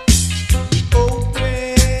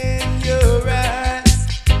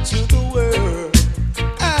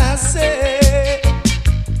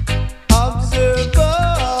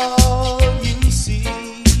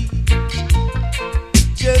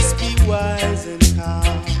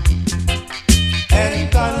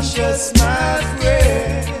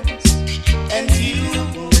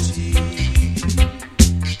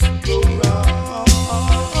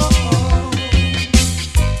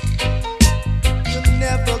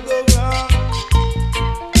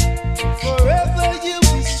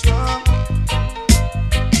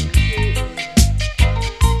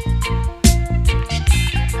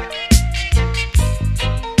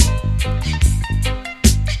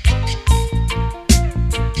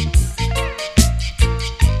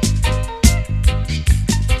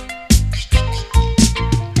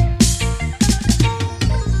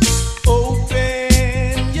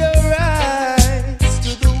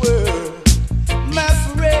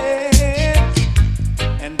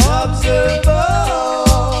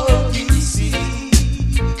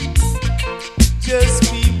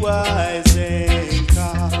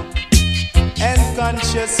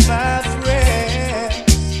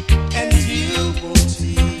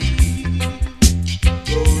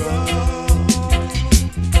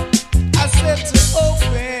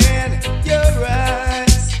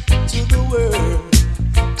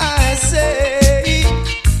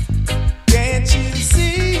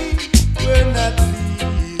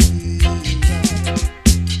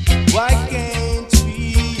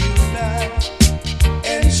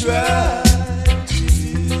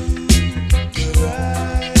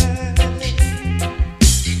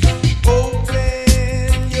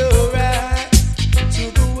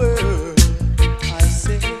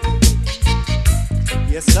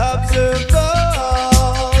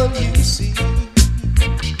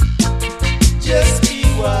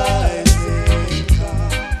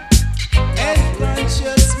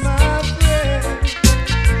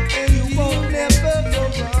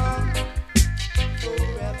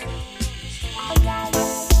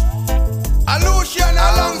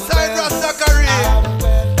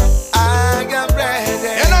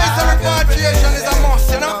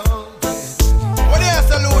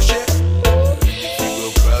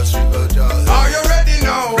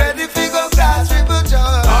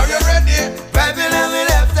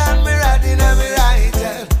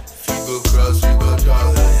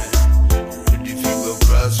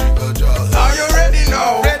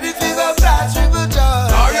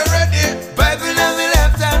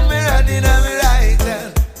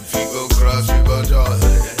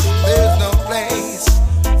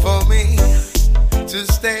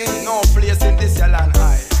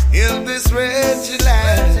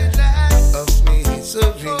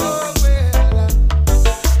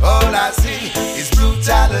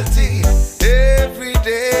 brutality every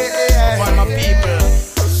day. All my people.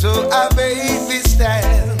 So I made this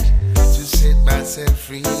stand to set myself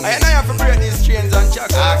free. I have to break these chains and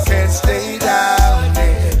shackles. I can't stay down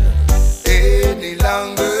there any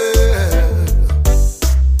longer,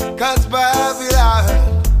 'cause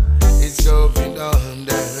Babylon is going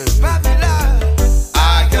under. Babylon,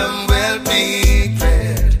 I am well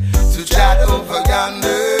prepared to chat over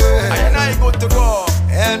yonder. I good to go.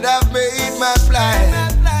 And I've made my plan.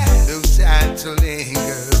 No time to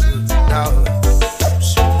linger. No. If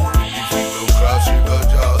you go cross River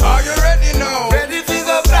Jordan, Are you ready now? ready if you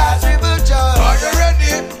go cross River Jordan. Are you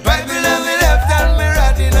ready? Bible on me left and me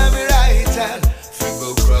right in on me right hand. If you go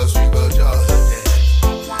cross River Jordan,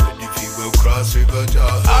 ready if you go cross River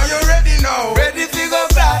Jordan. Are you ready now? Ready if you go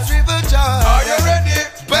cross River Jordan. Are you ready?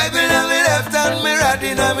 Bible on me left and me right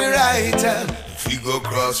in on me right hand. If you go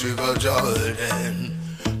cross River Jordan.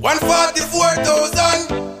 144,000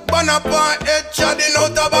 Bonaparte head shedding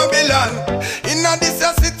out of Babylon. In a this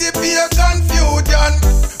a city be a confusion.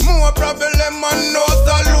 More problem and no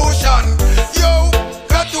solution. Yo,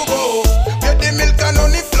 got to go where the milk and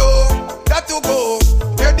honey flow. Got to go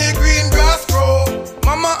where the green grass grow.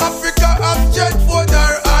 Mama Africa has stretched forth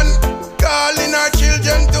her hand, calling her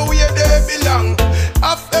children to where they belong.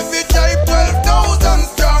 Of every tribe 12,000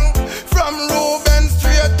 strong, from Reuben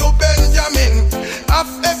straight to Benjamin. Of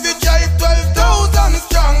every tribe 12,000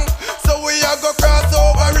 strong, so we are go cross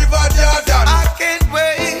over River Jordan. I can't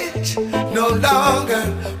wait no longer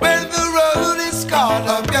when the road is called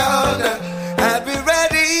up yonder. I'll be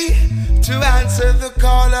ready to answer the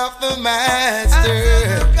call of the Master.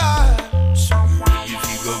 If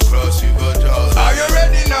you go cross River Jordan, Are you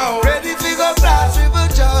ready now? ready if you go cross River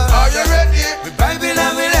Jordan. Are you ready? The Bible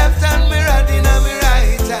on me left and me right in on me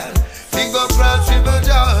right hand. If you go cross River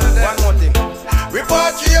Jordan. One more thing.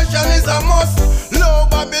 Repatriation is a must. Low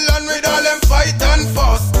Babylon with all them fight and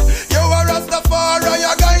fuss. You a Rastafari,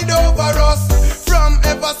 a guide over us. From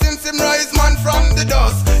ever since him rise man from the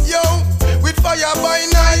dust. Yo, with fire by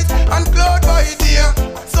night and cloud by day.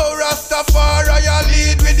 So Rastafari a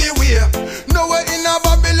lead with the way. Nowhere in a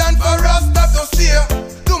Babylon for Rasta to stay.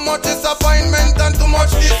 Too much disappointment and too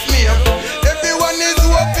much dismay. Everyone is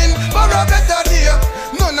hoping for a better day.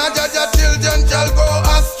 None of Jaja children shall go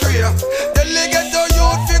astray. Delegate to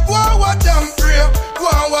youth fi go and watch and pray. Go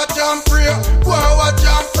and watch and pray. Go and watch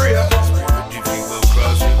and pray. If you go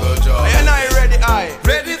cross River Jordan. And I ready, I.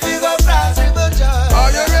 Ready if you go cross River Jordan.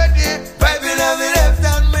 Are you ready? Bible on me left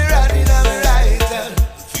and me right in on me right hand.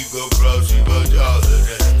 If you go cross River Jordan,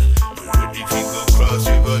 ready if you go cross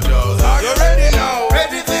River Jordan. Are you ready now?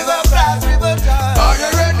 Ready if you go cross River Jordan. Are you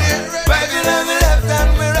ready? Bible on me left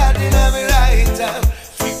and me right in on me right hand. If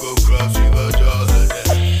you go cross River Jordan,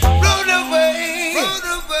 roll away,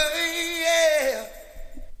 yeah.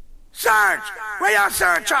 Search, where you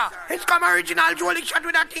search? It's come original Jolly shot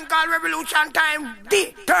with a thing called Revolution Time,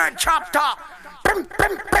 the third chapter. Pim,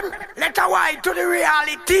 pim, pim. Letter Y to the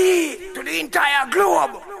reality, to the entire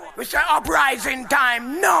globe. We say uprising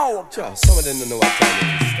time now. Sure, some of them don't know what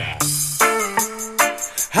time it is.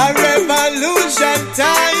 A revolution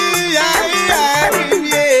time, yeah.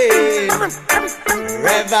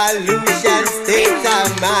 Revolution state of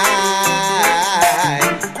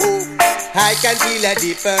mind. I can feel a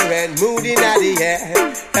different mood in the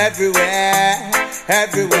air. Everywhere.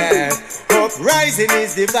 Uprising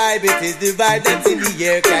is the vibe, it is the vibe that's in the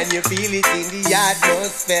air. Can you feel it in the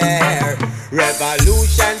atmosphere?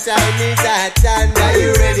 Revolution time is at hand. Are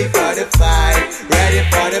you ready for the fight? Ready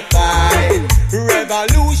for the fight.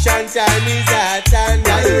 Revolution time is at hand.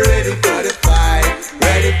 Are you ready for the fight?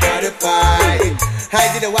 Ready for the fight. I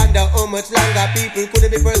did wonder how much longer people could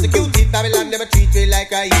be persecuted. Babylon never treat me like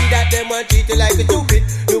a he that them want treat you like a stupid.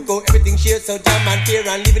 Look how everything shares so jam and fear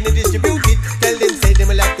and living and distributed. Tell them say them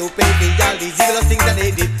will have to pay me all these evil things that they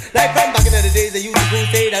did. Like from back in the days they used to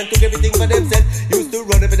crusade and took everything for themselves. Used to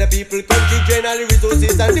run up in the people country, drain all the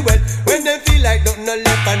resources and the wealth. When they feel like nothing no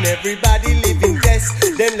left and everybody living test,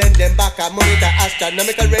 them lend them back a money to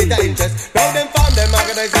astronomical rate of interest. Now them found them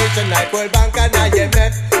organization like World Bank and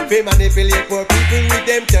IMF. They manipulate poor people with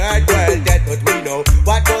them third world debt. But we know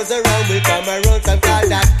what goes around will come around. Some call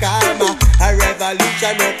that karma. A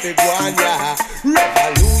revolution of the one, yeah.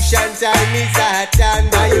 Revolution time is at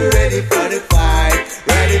hand. Are you ready for the fight?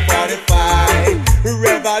 Ready for the fight.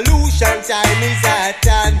 Revolution time is at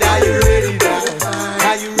hand. Are you ready now?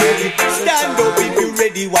 Are you ready? Stand up if you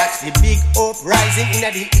ready. Watch the big uprising in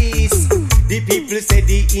the east. The people say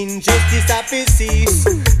the injustice have to cease.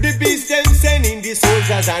 The beast them sending the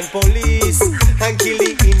soldiers and police and kill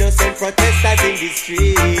the innocent protesters in the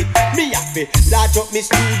street. Me happy, large up me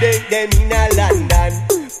student them in a London,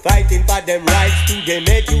 fighting for them rights to them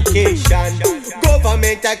education.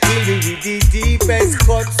 Government a kill me with the deepest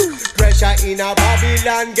cuts. Pressure in a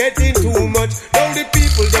Babylon getting too much. Now the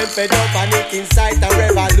people them fed up and it incite a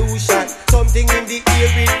revolution. Something in the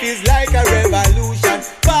air it feels like a revolution.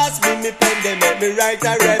 Pass me pen, they make me write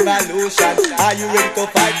a revolution. Are you ready to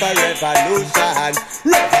fight for revolution?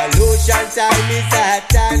 Revolution time is at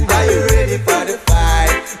hand. Are you ready for the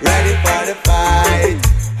fight? Ready for the fight?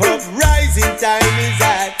 Uprising time is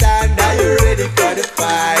at hand. Are you ready for the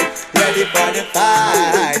fight? Ready for the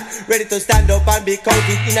fight? Ready to stand up and be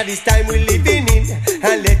counted in at this time we living in,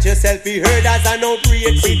 and let yourself be heard as an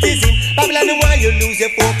outraged citizen. Babylon, why you lose your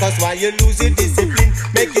focus, why you lose your discipline,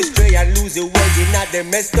 make you stray and lose your way in a the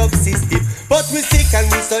messed up system. But we sick and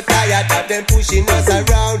we so tired of them pushing us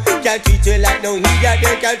around. Can't treat you like no idiot,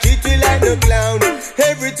 they can't treat you like no clown.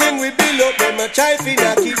 Everything we build up, them a try to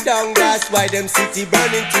knock it down. That's why them city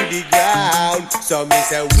burning to the ground. So me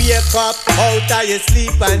say wake up out of your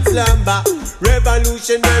sleep and slumber.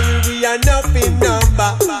 Revolutionary, we are nothing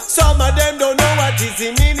number. Some of them don't know what is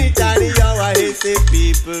the minute and the hour. It's the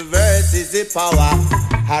people versus the power.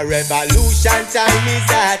 A revolution time is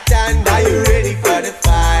at hand. Are you ready for the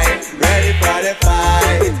fight? Ready for the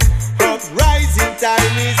fight? Uprising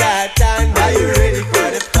time is at hand. Are you ready for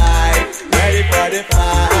the fight? Ready for the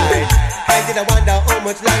fight? I did wonder how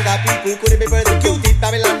much longer people could be persecuted.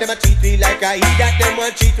 Babylon them a treat me like a idiot, them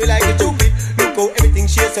a treat me like a stupid. Look how everything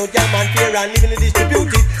shares out, yeah man, fear and living and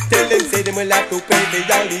distributed. Tell them say them will have to pay for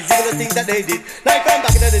all these evil things that they did. Like from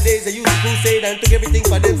back in the days they used to crusade and took everything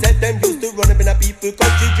for themselves. Them used to run up in a people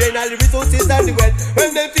country, drain all the resources and the wealth.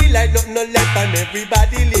 When they feel like nothing no left and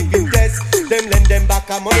everybody living test, them lend them back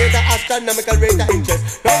a money at astronomical rate of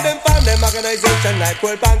interest. Now them farm them organization like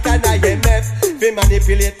World Bank and IMF. They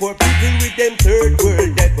manipulate poor people with them third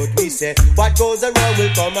world debt. But we say what goes around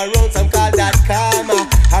will come around. Some call that karma.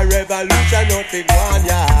 A revolution, nothing one,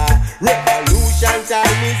 yeah. Revolution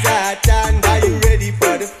time is at hand. Are you ready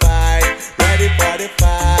for the fight? Ready for the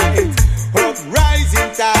fight? Uprising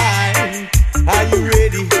time. Are you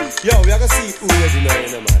ready? Yo, we are gonna see who ready now, you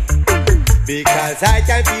know, man. Because I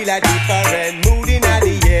can feel a different mood in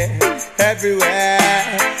the air.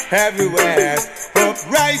 Everywhere, everywhere.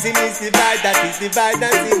 Uprising is the vibe, that is the vibe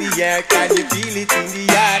that's in the air. Can you feel it in the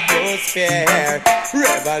atmosphere?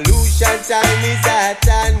 Revolution time is at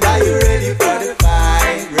hand. Are you ready for the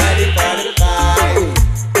fight? Ready for the fight?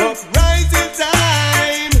 Uprising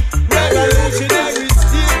time. Revolutionary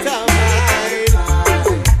state of mind.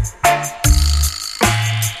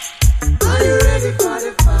 Are you ready for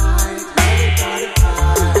the fight? Ready for the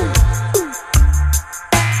fight?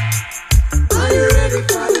 Are you ready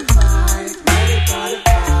for the fight? Ready for the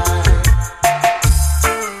fight?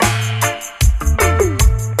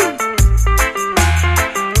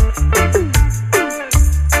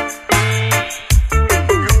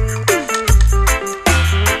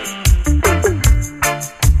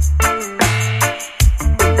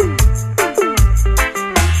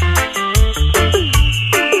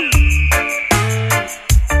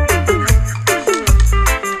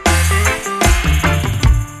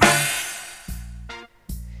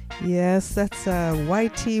 Yes, that's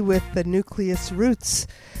YT with the Nucleus Roots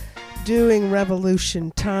doing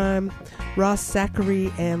Revolution Time. Ross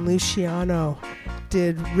Zachary and Luciano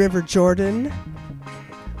did River Jordan.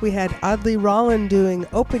 We had Audley Rollin doing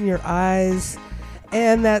Open Your Eyes.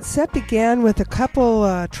 And that set began with a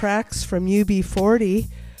couple tracks from UB40.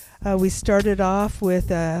 We started off with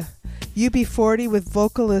UB40 with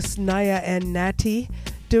vocalists Naya and Natty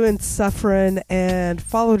doing Suffering, and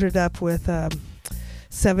followed it up with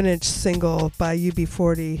 7-inch single by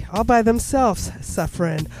UB40 all by themselves,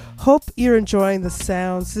 Suffering. Hope you're enjoying the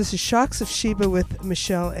sounds. This is Shocks of Sheba with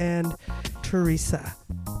Michelle and Teresa.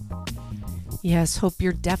 Yes, hope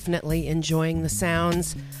you're definitely enjoying the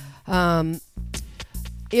sounds.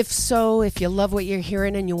 If so, if you love what you're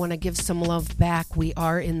hearing and you want to give some love back, we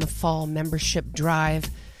are in the fall membership drive.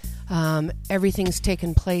 Everything's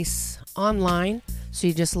taking place online, so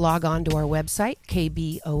you just log on to our website,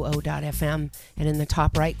 kboo.fm, and in the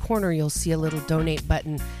top right corner you'll see a little donate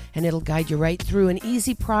button, and it'll guide you right through an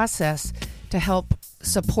easy process to help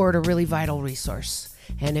support a really vital resource.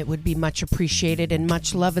 And it would be much appreciated, and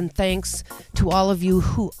much love and thanks to all of you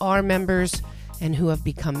who are members and who have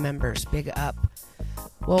become members. Big up.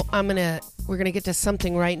 Well, we're gonna get to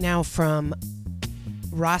something right now from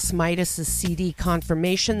Ross Midas' CD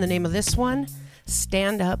Confirmation. The name of this one,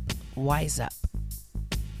 Stand Up, Wise Up.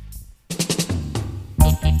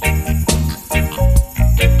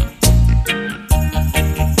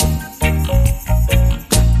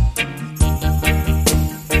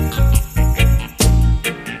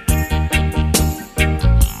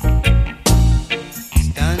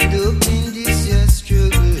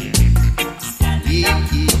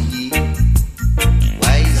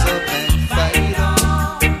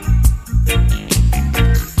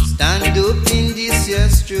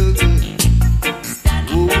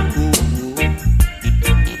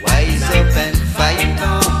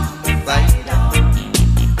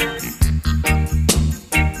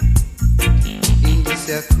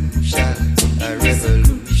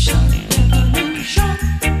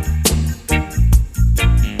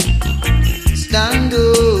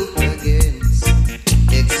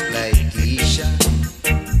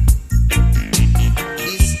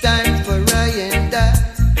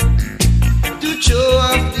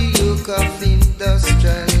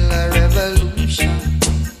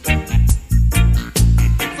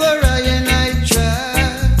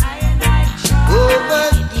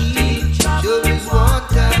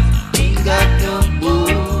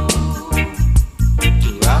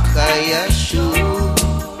 Rakaya show.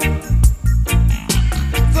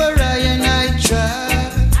 For I and I try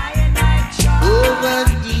over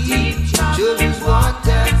deep Jordan's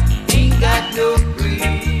water, ain't got no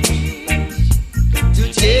breeze to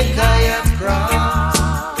take I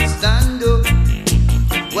across. Stand up,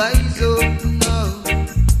 wise up now.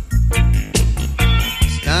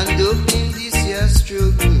 Stand up in this year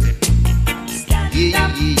struggle. Yeah,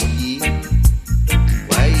 yeah, yeah.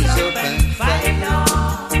 Wise up and fight on.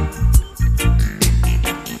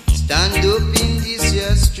 Stand up in this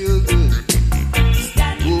year struggle.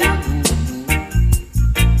 Ooh, ooh, ooh.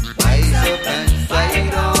 Wise up and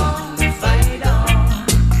fight on, fight on.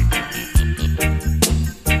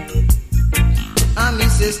 I me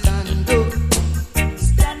say stand up,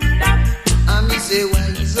 I me say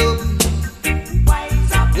wise up,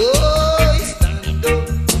 oh stand up,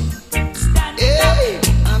 hey,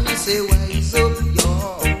 I me say wise up, yo.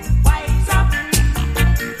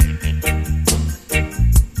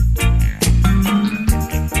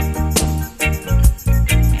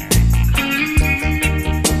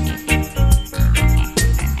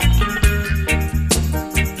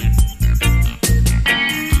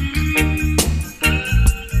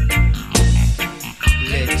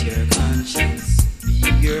 Let your conscience be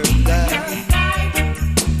your guide,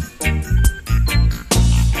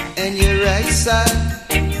 and your right side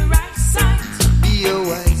be a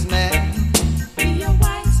wise man.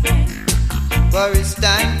 For it's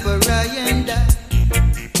time for I and I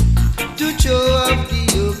to show off the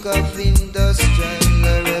yoke of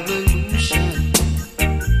industrial revolution.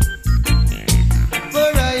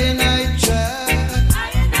 For I and I try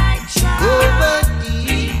over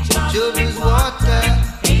deep Jordan's water,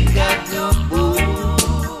 ain't got no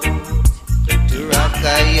boat to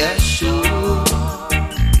Rakaya show.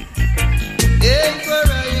 Yeah, for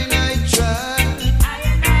I and I try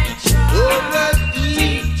over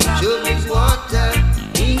deep Jordan's water,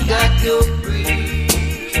 ain't got no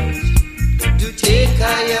breeze to take I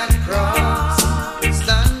across.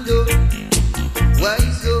 Stand up,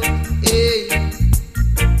 wise up, hey.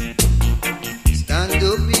 Stand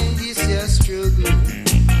up in this year struggle.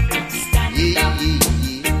 Yeah, yeah,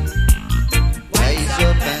 yeah. Wise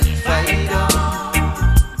up and fight on.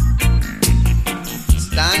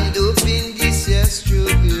 Stand up in this year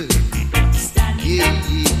struggle. Yeah, yeah,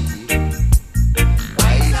 yeah.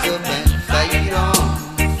 Wise up and fight on,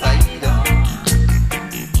 fight on.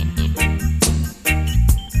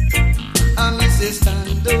 I me say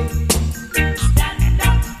stand up,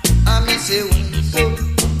 I me say wise up.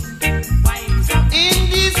 In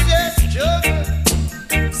this year struggle,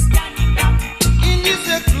 in this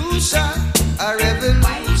year crucial, a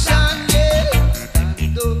revolution, yeah.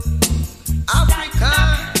 Stand up,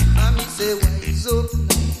 African, I me say wise up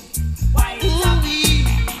now. Ooh, we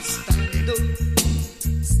stand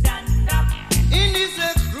up. In this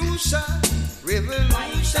year crucial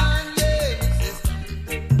revolution, yeah. Say stand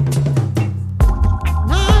up.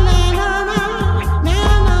 Na na na na na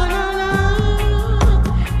na na na,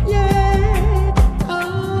 yeah.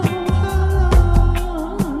 Oh,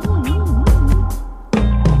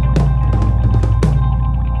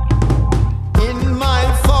 In my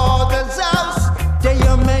father's house, there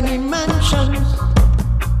are many mansions.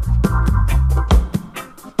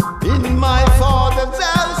 In my father's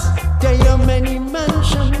house, there are many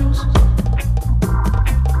mansions.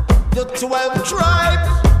 The 12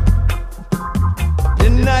 tribes, the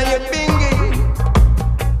Nyabingi,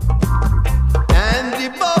 and the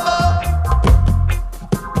Baba,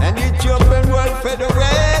 and the Ethiopian World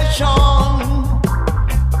Federation.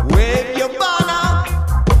 Wave your banner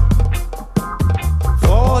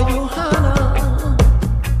for Johanna.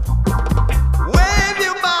 Wave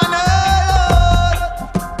your banner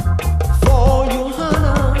for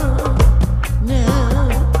Johanna. Now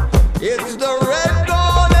it's the red,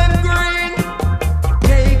 gold, and green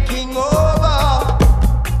taking over.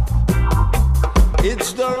 It's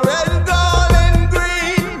the red, gold, and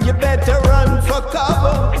green. You better run for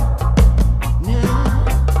cover. Now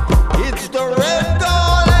it's the red,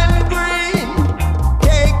 gold, and green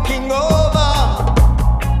taking over.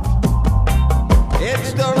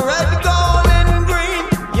 It's the red, gold, and green.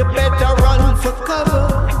 You better run for cover.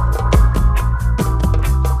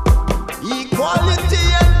 Equality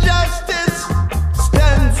and justice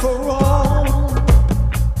stand for all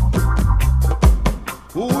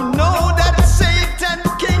who know that Satan's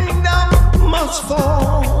kingdom must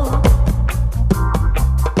fall.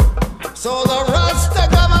 So the Rasta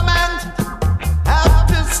government have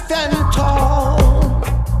to stand tall.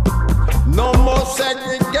 No more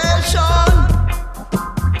segregation,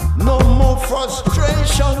 no more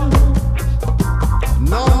frustration,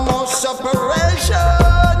 no more separation.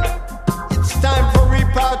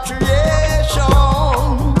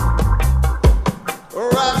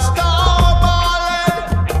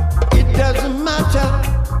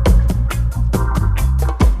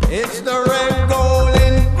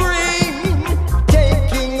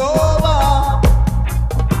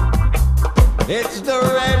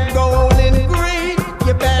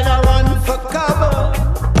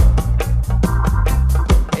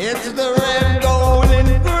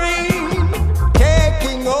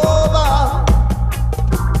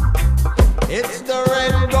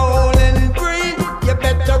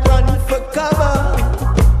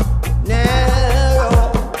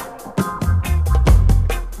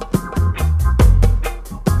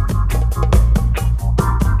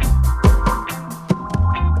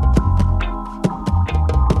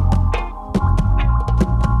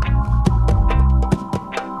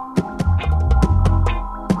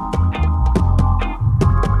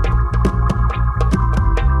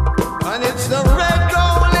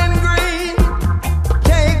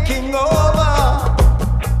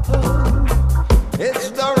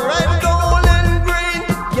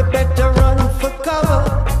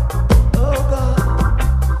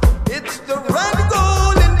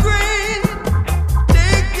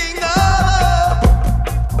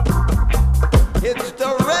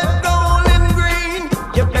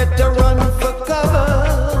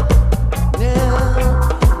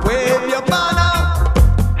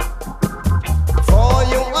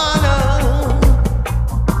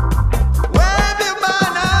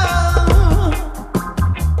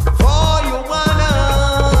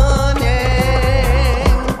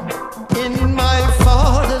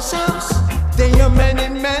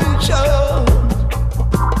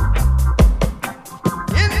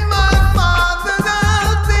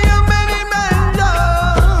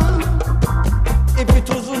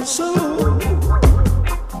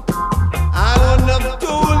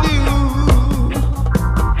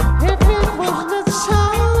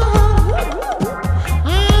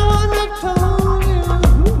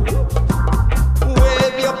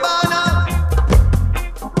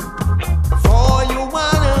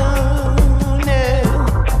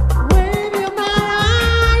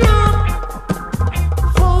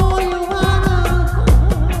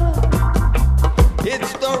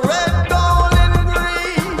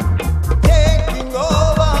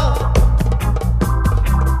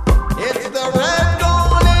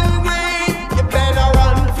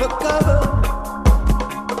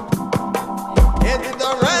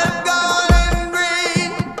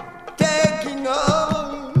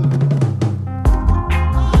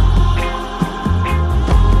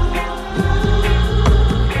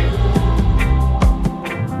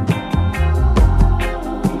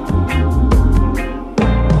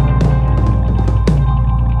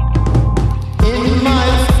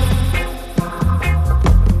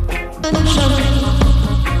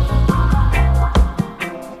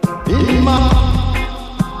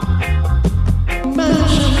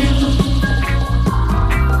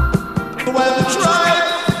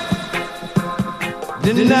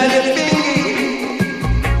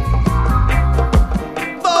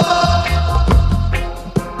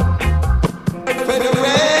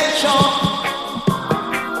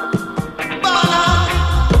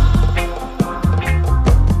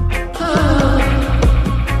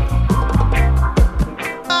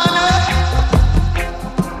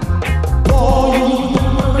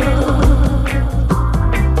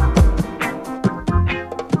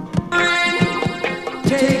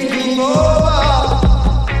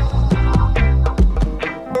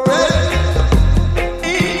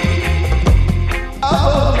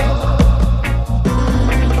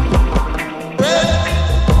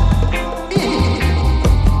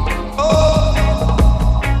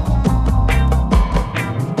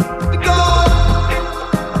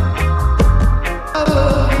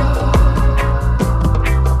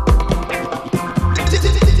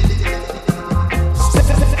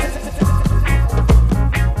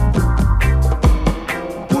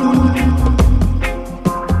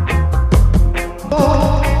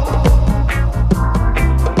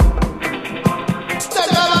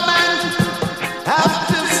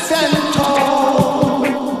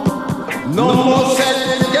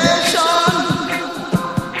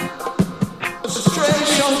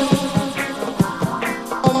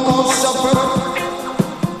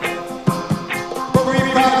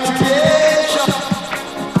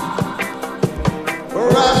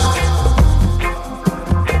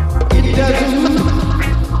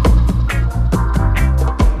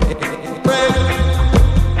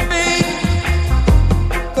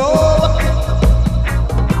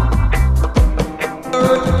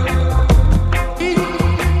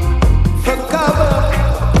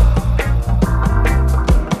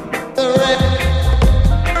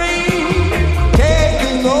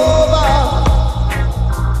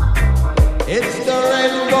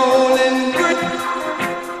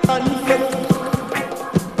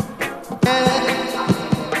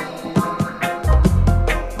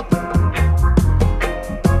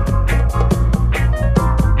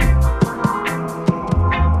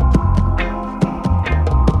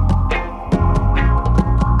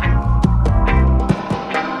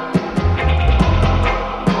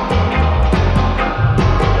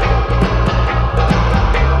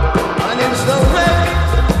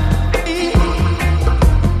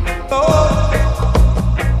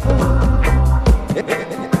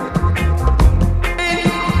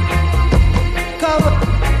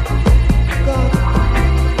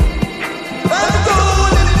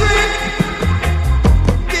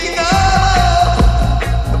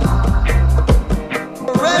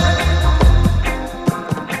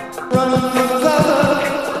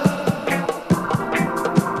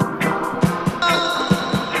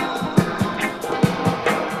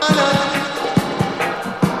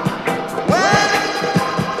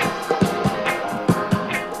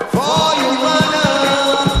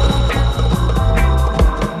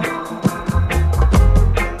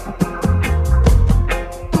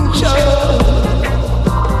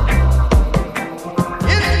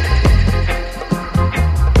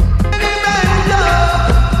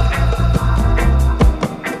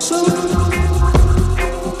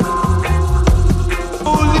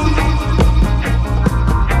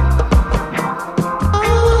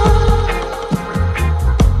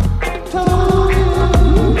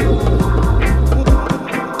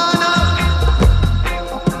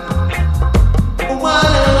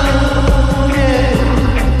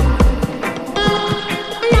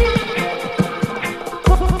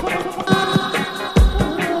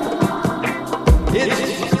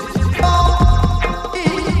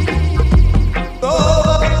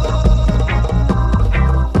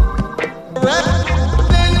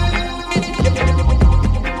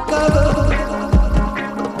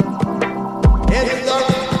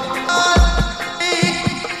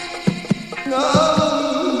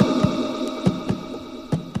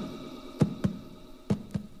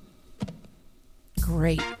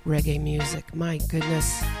 Great reggae music, my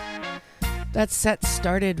goodness. That set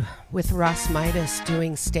started with Ross Midas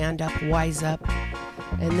doing Stand Up, Wise Up,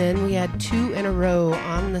 and then we had two in a row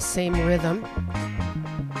on the same rhythm.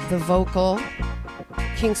 The vocal,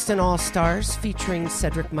 Kingston All-Stars featuring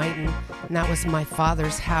Cedric Myton, and that was My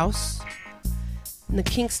Father's House. And the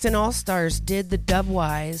Kingston All-Stars did the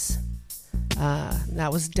dub-wise.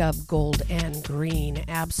 That was dub gold and green.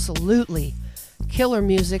 Absolutely killer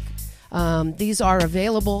music. These are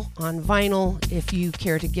available on vinyl if you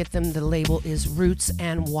care to get them. The label is Roots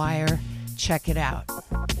and Wire. Check it out.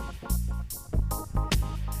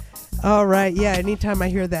 All right, yeah, anytime I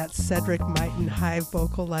hear that Cedric Myton high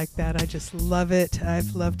vocal like that, I just love it.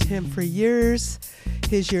 I've loved him for years,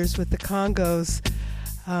 his years with the Congos.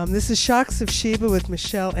 This is Shocks of Sheba with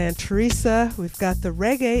Michelle and Teresa. We've got the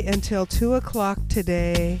reggae until 2 o'clock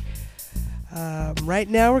today. Right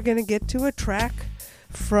now we're going to get to a track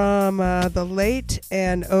from the late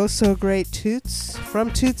and oh so great Toots,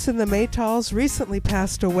 from Toots and the Maytals, recently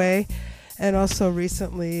passed away and also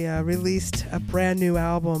recently released a brand new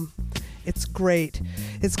album. It's great.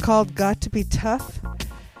 It's called Got to Be Tough,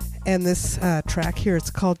 and this track here,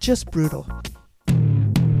 it's called Just Brutal.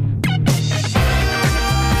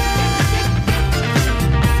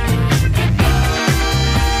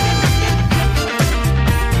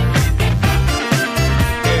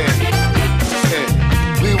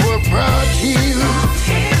 Brought here,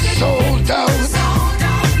 sold out,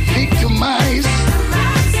 victimized,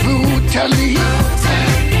 brutally.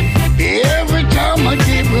 Every time I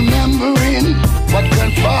keep remembering what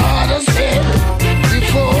grandfather said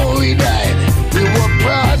before he died. We were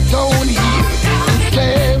brought down here in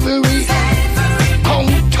slavery,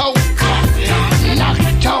 count out,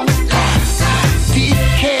 knocked out,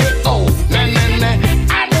 TKO.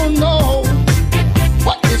 I don't know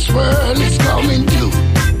what this world is coming to.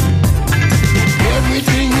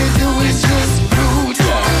 Everything you do is just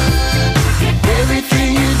brutal.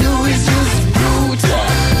 Everything you do is just brutal.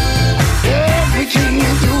 Everything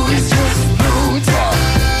you do is just brutal.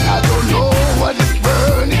 I don't know what this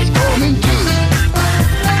world is coming to.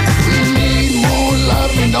 We need more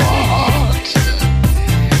love in our hearts.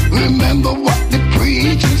 Remember what the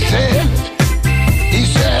preacher said. He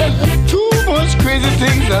said, too much crazy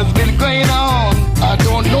things has been going on. I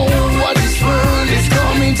don't know what this world is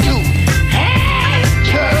coming to.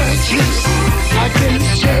 Churches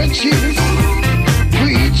against churches,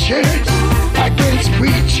 preachers against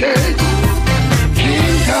preachers,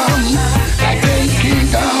 kingdom against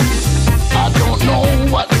kingdom. I don't know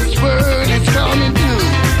what this world is coming to.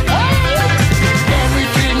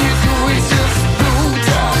 Everything you do is just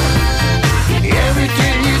brutal.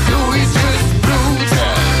 Everything you do is just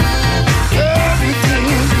brutal. Everything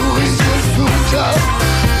you do is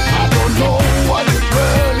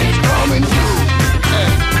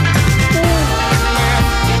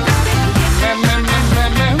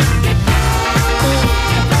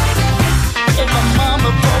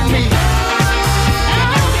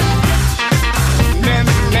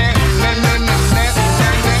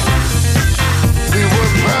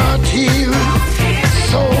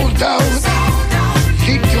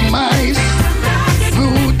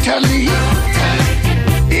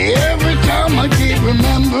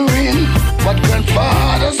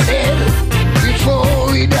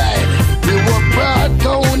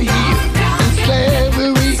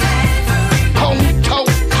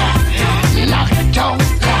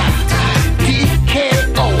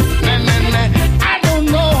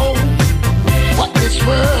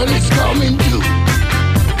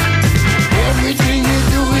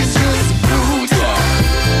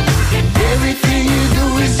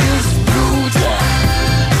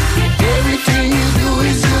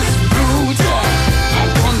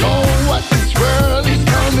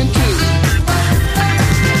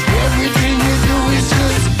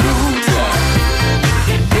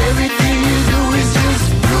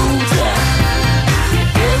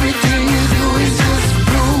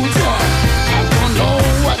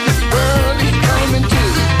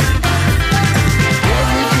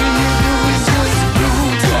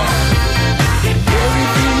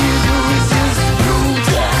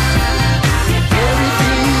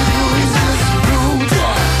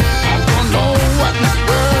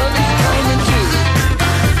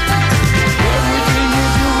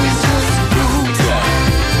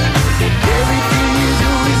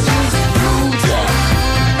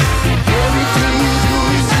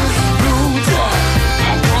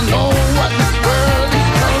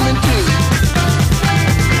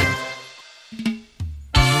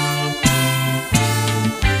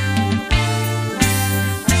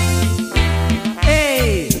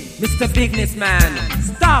Mr. Bigness Man,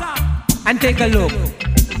 stop and take a look.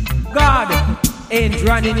 God ain't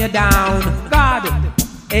running you down. God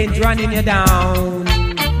ain't running you down.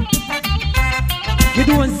 You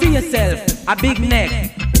don't see yourself a big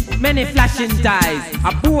neck, many flashing ties,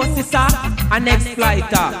 a poor sister, an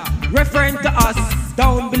exploiter, referring to us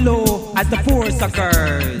down below as the poor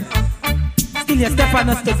suckers. Still you step on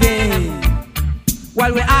us to gain,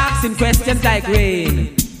 while we're asking questions like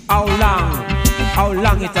rain. How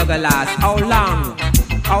long it gonna last? How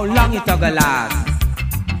long it gonna last?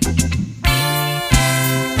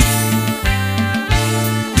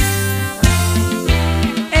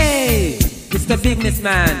 Hey, Mr. Bigness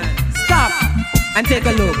Man, stop and take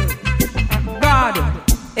a look. God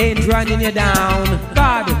ain't running you down.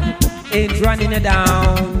 God ain't running you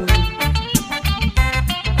down.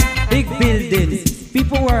 Big buildings,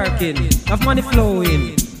 people working, enough money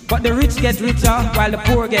flowing, but the rich get richer while the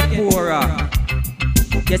poor get poorer.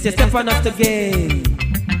 Yes, you step on us to gain,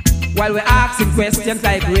 while we're asking questions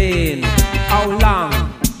like rain. How long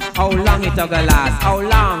it gonna last? How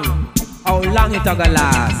long it gonna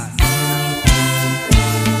last?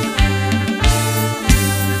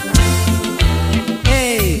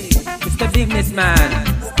 Hey, Mr. Bigness Man,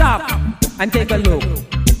 stop and take a look.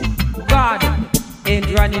 God ain't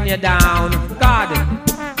running you down. God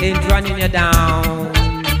ain't running you down.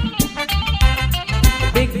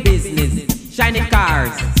 Big business, shining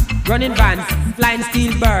cars, running vans, flying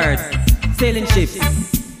steel birds, sailing ships.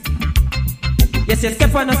 Yes, you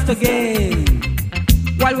step on us to gain,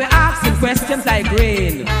 while we're asking questions like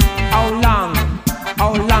rain. How long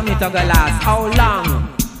it gonna last? How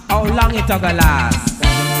long it gonna last?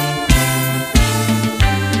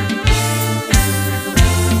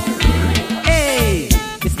 Hey,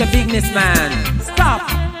 Mr. Bigness Man, stop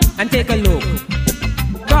and take a look.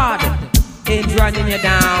 God ain't running you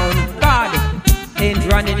down. God ain't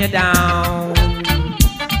running you down.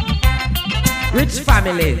 Rich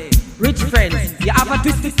family, rich friends, you have a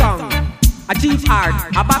twisted tongue, a cheap heart,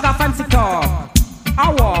 a bag of fancy talk.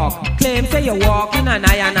 I walk, claim say you walk in an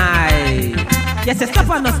eye and eye. Yes, you step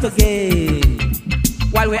on us to gain,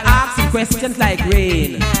 while we're asking questions like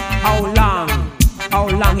rain. How long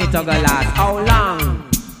it gonna last?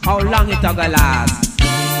 How long it gonna last?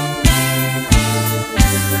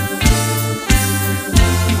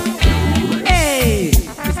 Hey,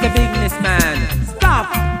 Mr. Bigness Man, stop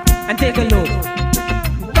and take a look.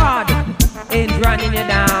 God ain't running you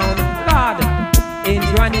down. God ain't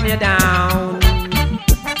running you down.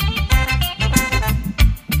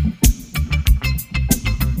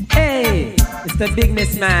 Hey, Mr.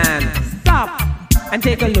 Bigness Man, stop and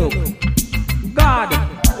take a look. God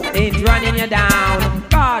ain't running you down.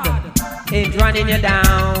 God ain't running you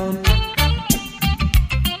down.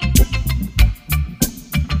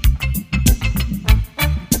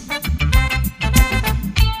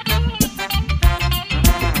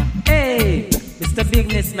 Hey, Mr.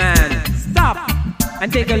 Bigness Man, stop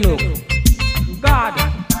and take a look. God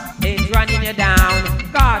ain't running you down.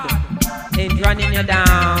 God ain't running you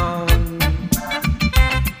down.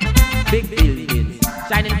 Big buildings,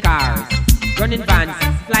 shining cars, running vans,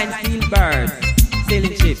 flying steel birds,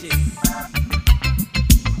 sailing ships.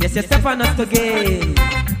 Yes, you step on us to gain,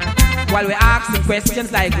 while we're asking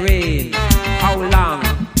questions like rain. How long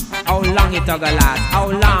it gonna last? How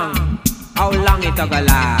long it gonna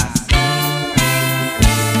last?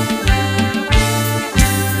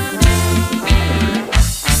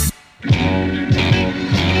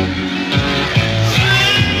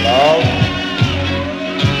 Love,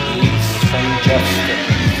 peace, and justice.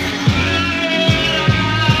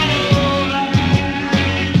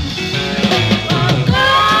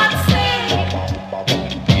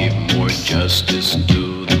 Give more justice to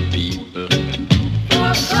the people.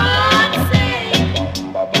 For God's sake.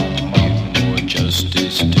 Give more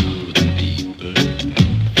justice to the people.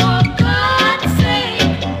 For God's sake.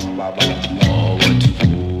 Forward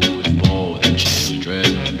food for the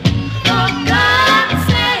children. For God's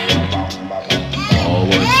sake.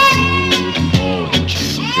 Forward food for the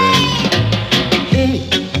children. Hey,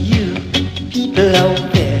 you people out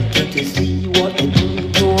there, can't you see what they do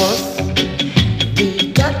to us? They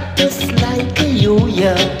got us like a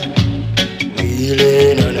yo-yo,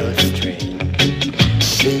 reeling on a string.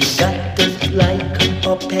 They got us like a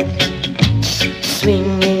puppet,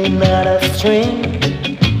 swinging on a string.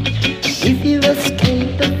 If you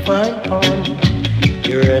escape the fine pond,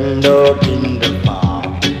 you end up in the bar.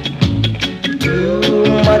 Too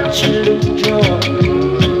much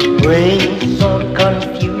illusion brings on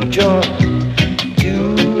confusion.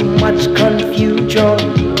 Too much confusion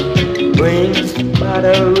brings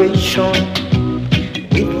moderation.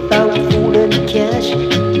 Without food and cash,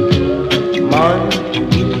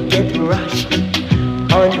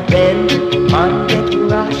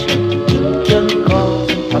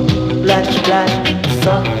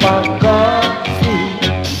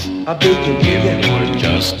 I beg you, Give more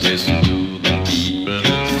justice to the people.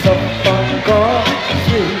 So for God's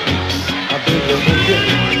sake, I beg you, Give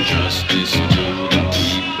more justice to the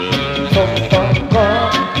people. so for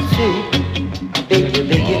God's sake, I beg you,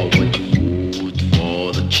 Forward food for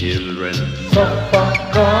the children. so for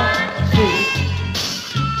God's sake,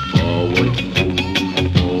 Forward food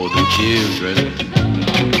for the children.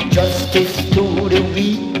 justice to the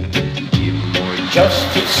weak, Give more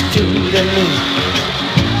justice to the meek,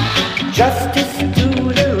 justice to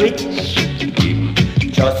the rich,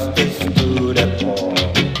 justice to the poor,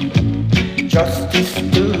 justice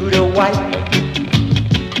to the white,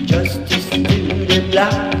 justice to the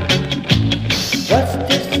black,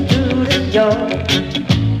 justice to the young,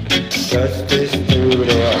 justice to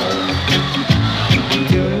the old.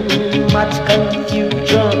 Too much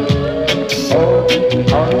confusion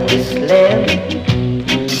on this land.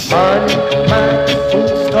 On my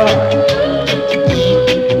footstep,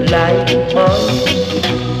 eat like money,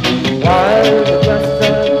 while the grass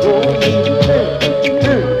are growing,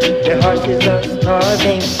 the horses are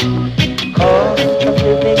starving, cost of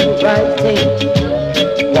living rising,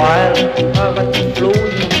 while poverty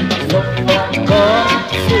flowing, so for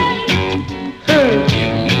God's sake,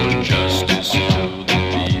 Give more justice to the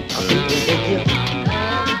people.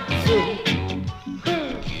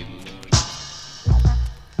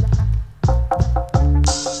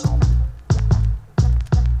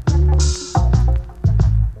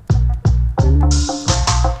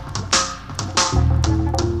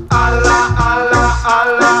 Allah, Allah,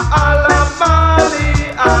 Allah, Allah, Mali,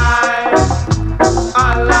 I.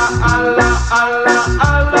 Allah, Allah, Allah,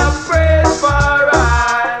 Allah, praise for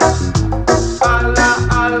I. Allah,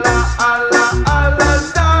 Allah, Allah, Allah,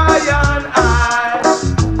 Zion, I.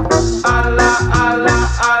 Allah, Allah,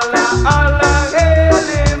 Allah, Allah, hail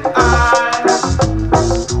him, I.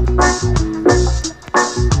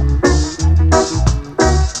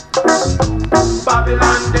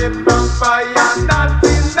 Babylon, they burn fire,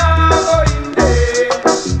 nothing now going there.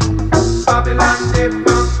 Babylon, they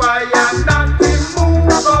burn fire, nothing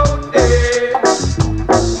move out there.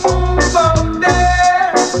 Move out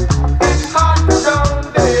there, it's hot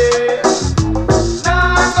down there.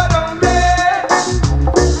 Now go down there,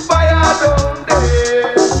 fire down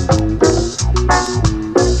there.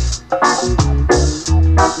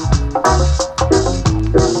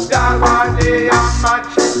 Dagwa, they are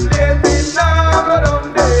matching, let me now go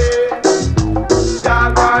down there.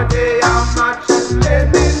 Dagwa, they are matching,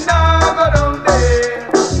 let me now go down there.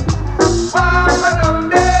 Why go down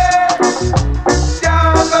there?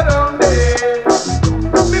 Yeah, go down there.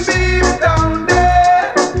 Me beat down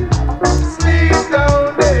there, sleep down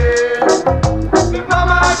there. Me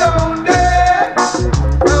mama down there,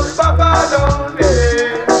 me papa down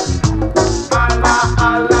there. Allah,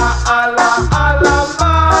 Allah, Allah, Allah,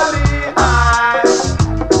 Mali, I.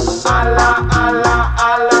 Allah, Allah,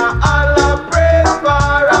 Allah, Allah, praise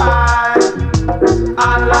for I.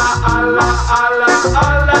 Allah, Allah, Allah,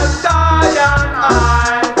 Allah, Zion,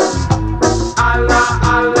 I. Allah,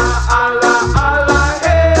 Allah, Allah, Allah,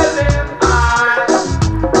 hail him, I.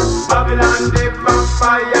 Babylon, they burn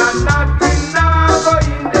fire, nothing now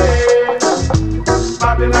going there.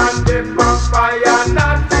 Babylon, they burn fire,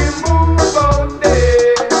 nothing move out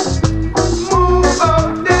there. Move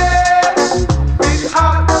out there, it's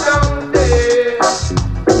hot down there.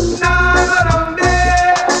 Now go down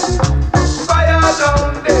there, fire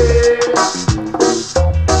down there.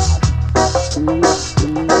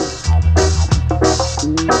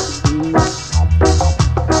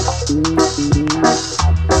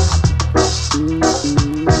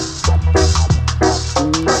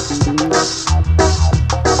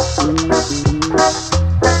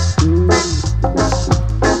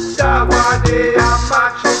 Dagwa, they are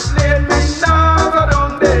matches, let me now go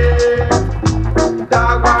down there.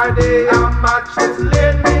 Dagwa, they are matches,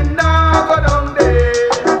 let me now go down there.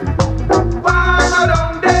 Why go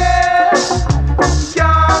down there?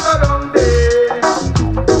 Yeah, go down there.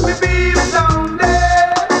 Me beat down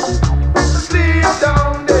there, sleep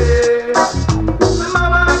down there. Me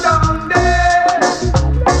mama down there,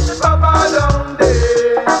 me papa down there.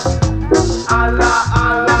 Allah,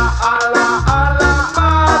 Allah, Allah, Allah,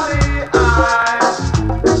 Ali, I.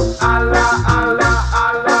 Allah, Allah,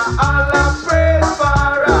 Allah, Allah, praise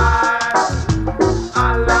for I.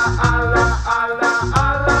 Allah, Allah, Allah,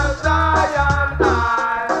 Allah, Zion,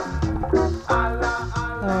 I.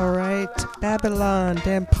 All right, Babylon,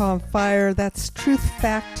 Damn Palm Fire. That's Truth,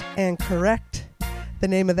 Fact, and Correct, the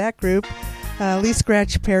name of that group. Lee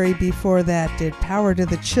Scratch Perry before that did Power to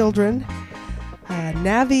the Children.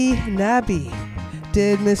 Navi Nabi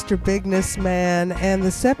did Mr. Bigness Man, and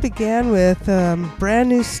the set began with brand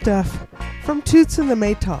new stuff from Toots and the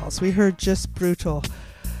Maytals. We heard Just Brutal.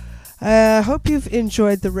 I hope you've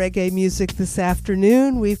enjoyed the reggae music this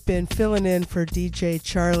afternoon. We've been filling in for DJ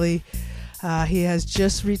Charlie. He has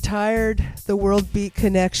just retired the World Beat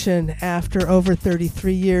Connection after over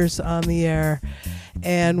 33 years on the air.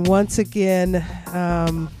 And once again,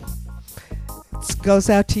 it goes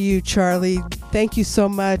out to you, Charlie. Thank you so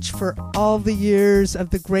much for all the years of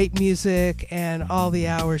the great music and all the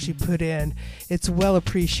hours you put in. It's well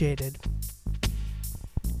appreciated.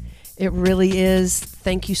 It really is.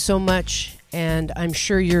 Thank you so much. And I'm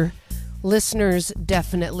sure your listeners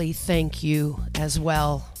definitely thank you as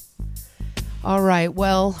well. All right,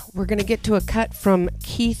 well, we're going to get to a cut from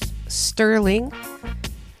Keith Sterling.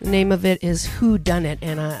 The name of it is Who Done It,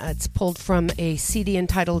 and it's pulled from a CD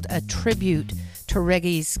entitled A Tribute to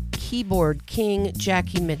Reggae's Keyboard King,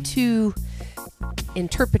 Jackie Mittoo,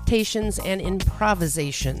 Interpretations and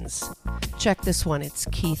Improvisations. Check this one, it's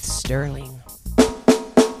Keith Sterling.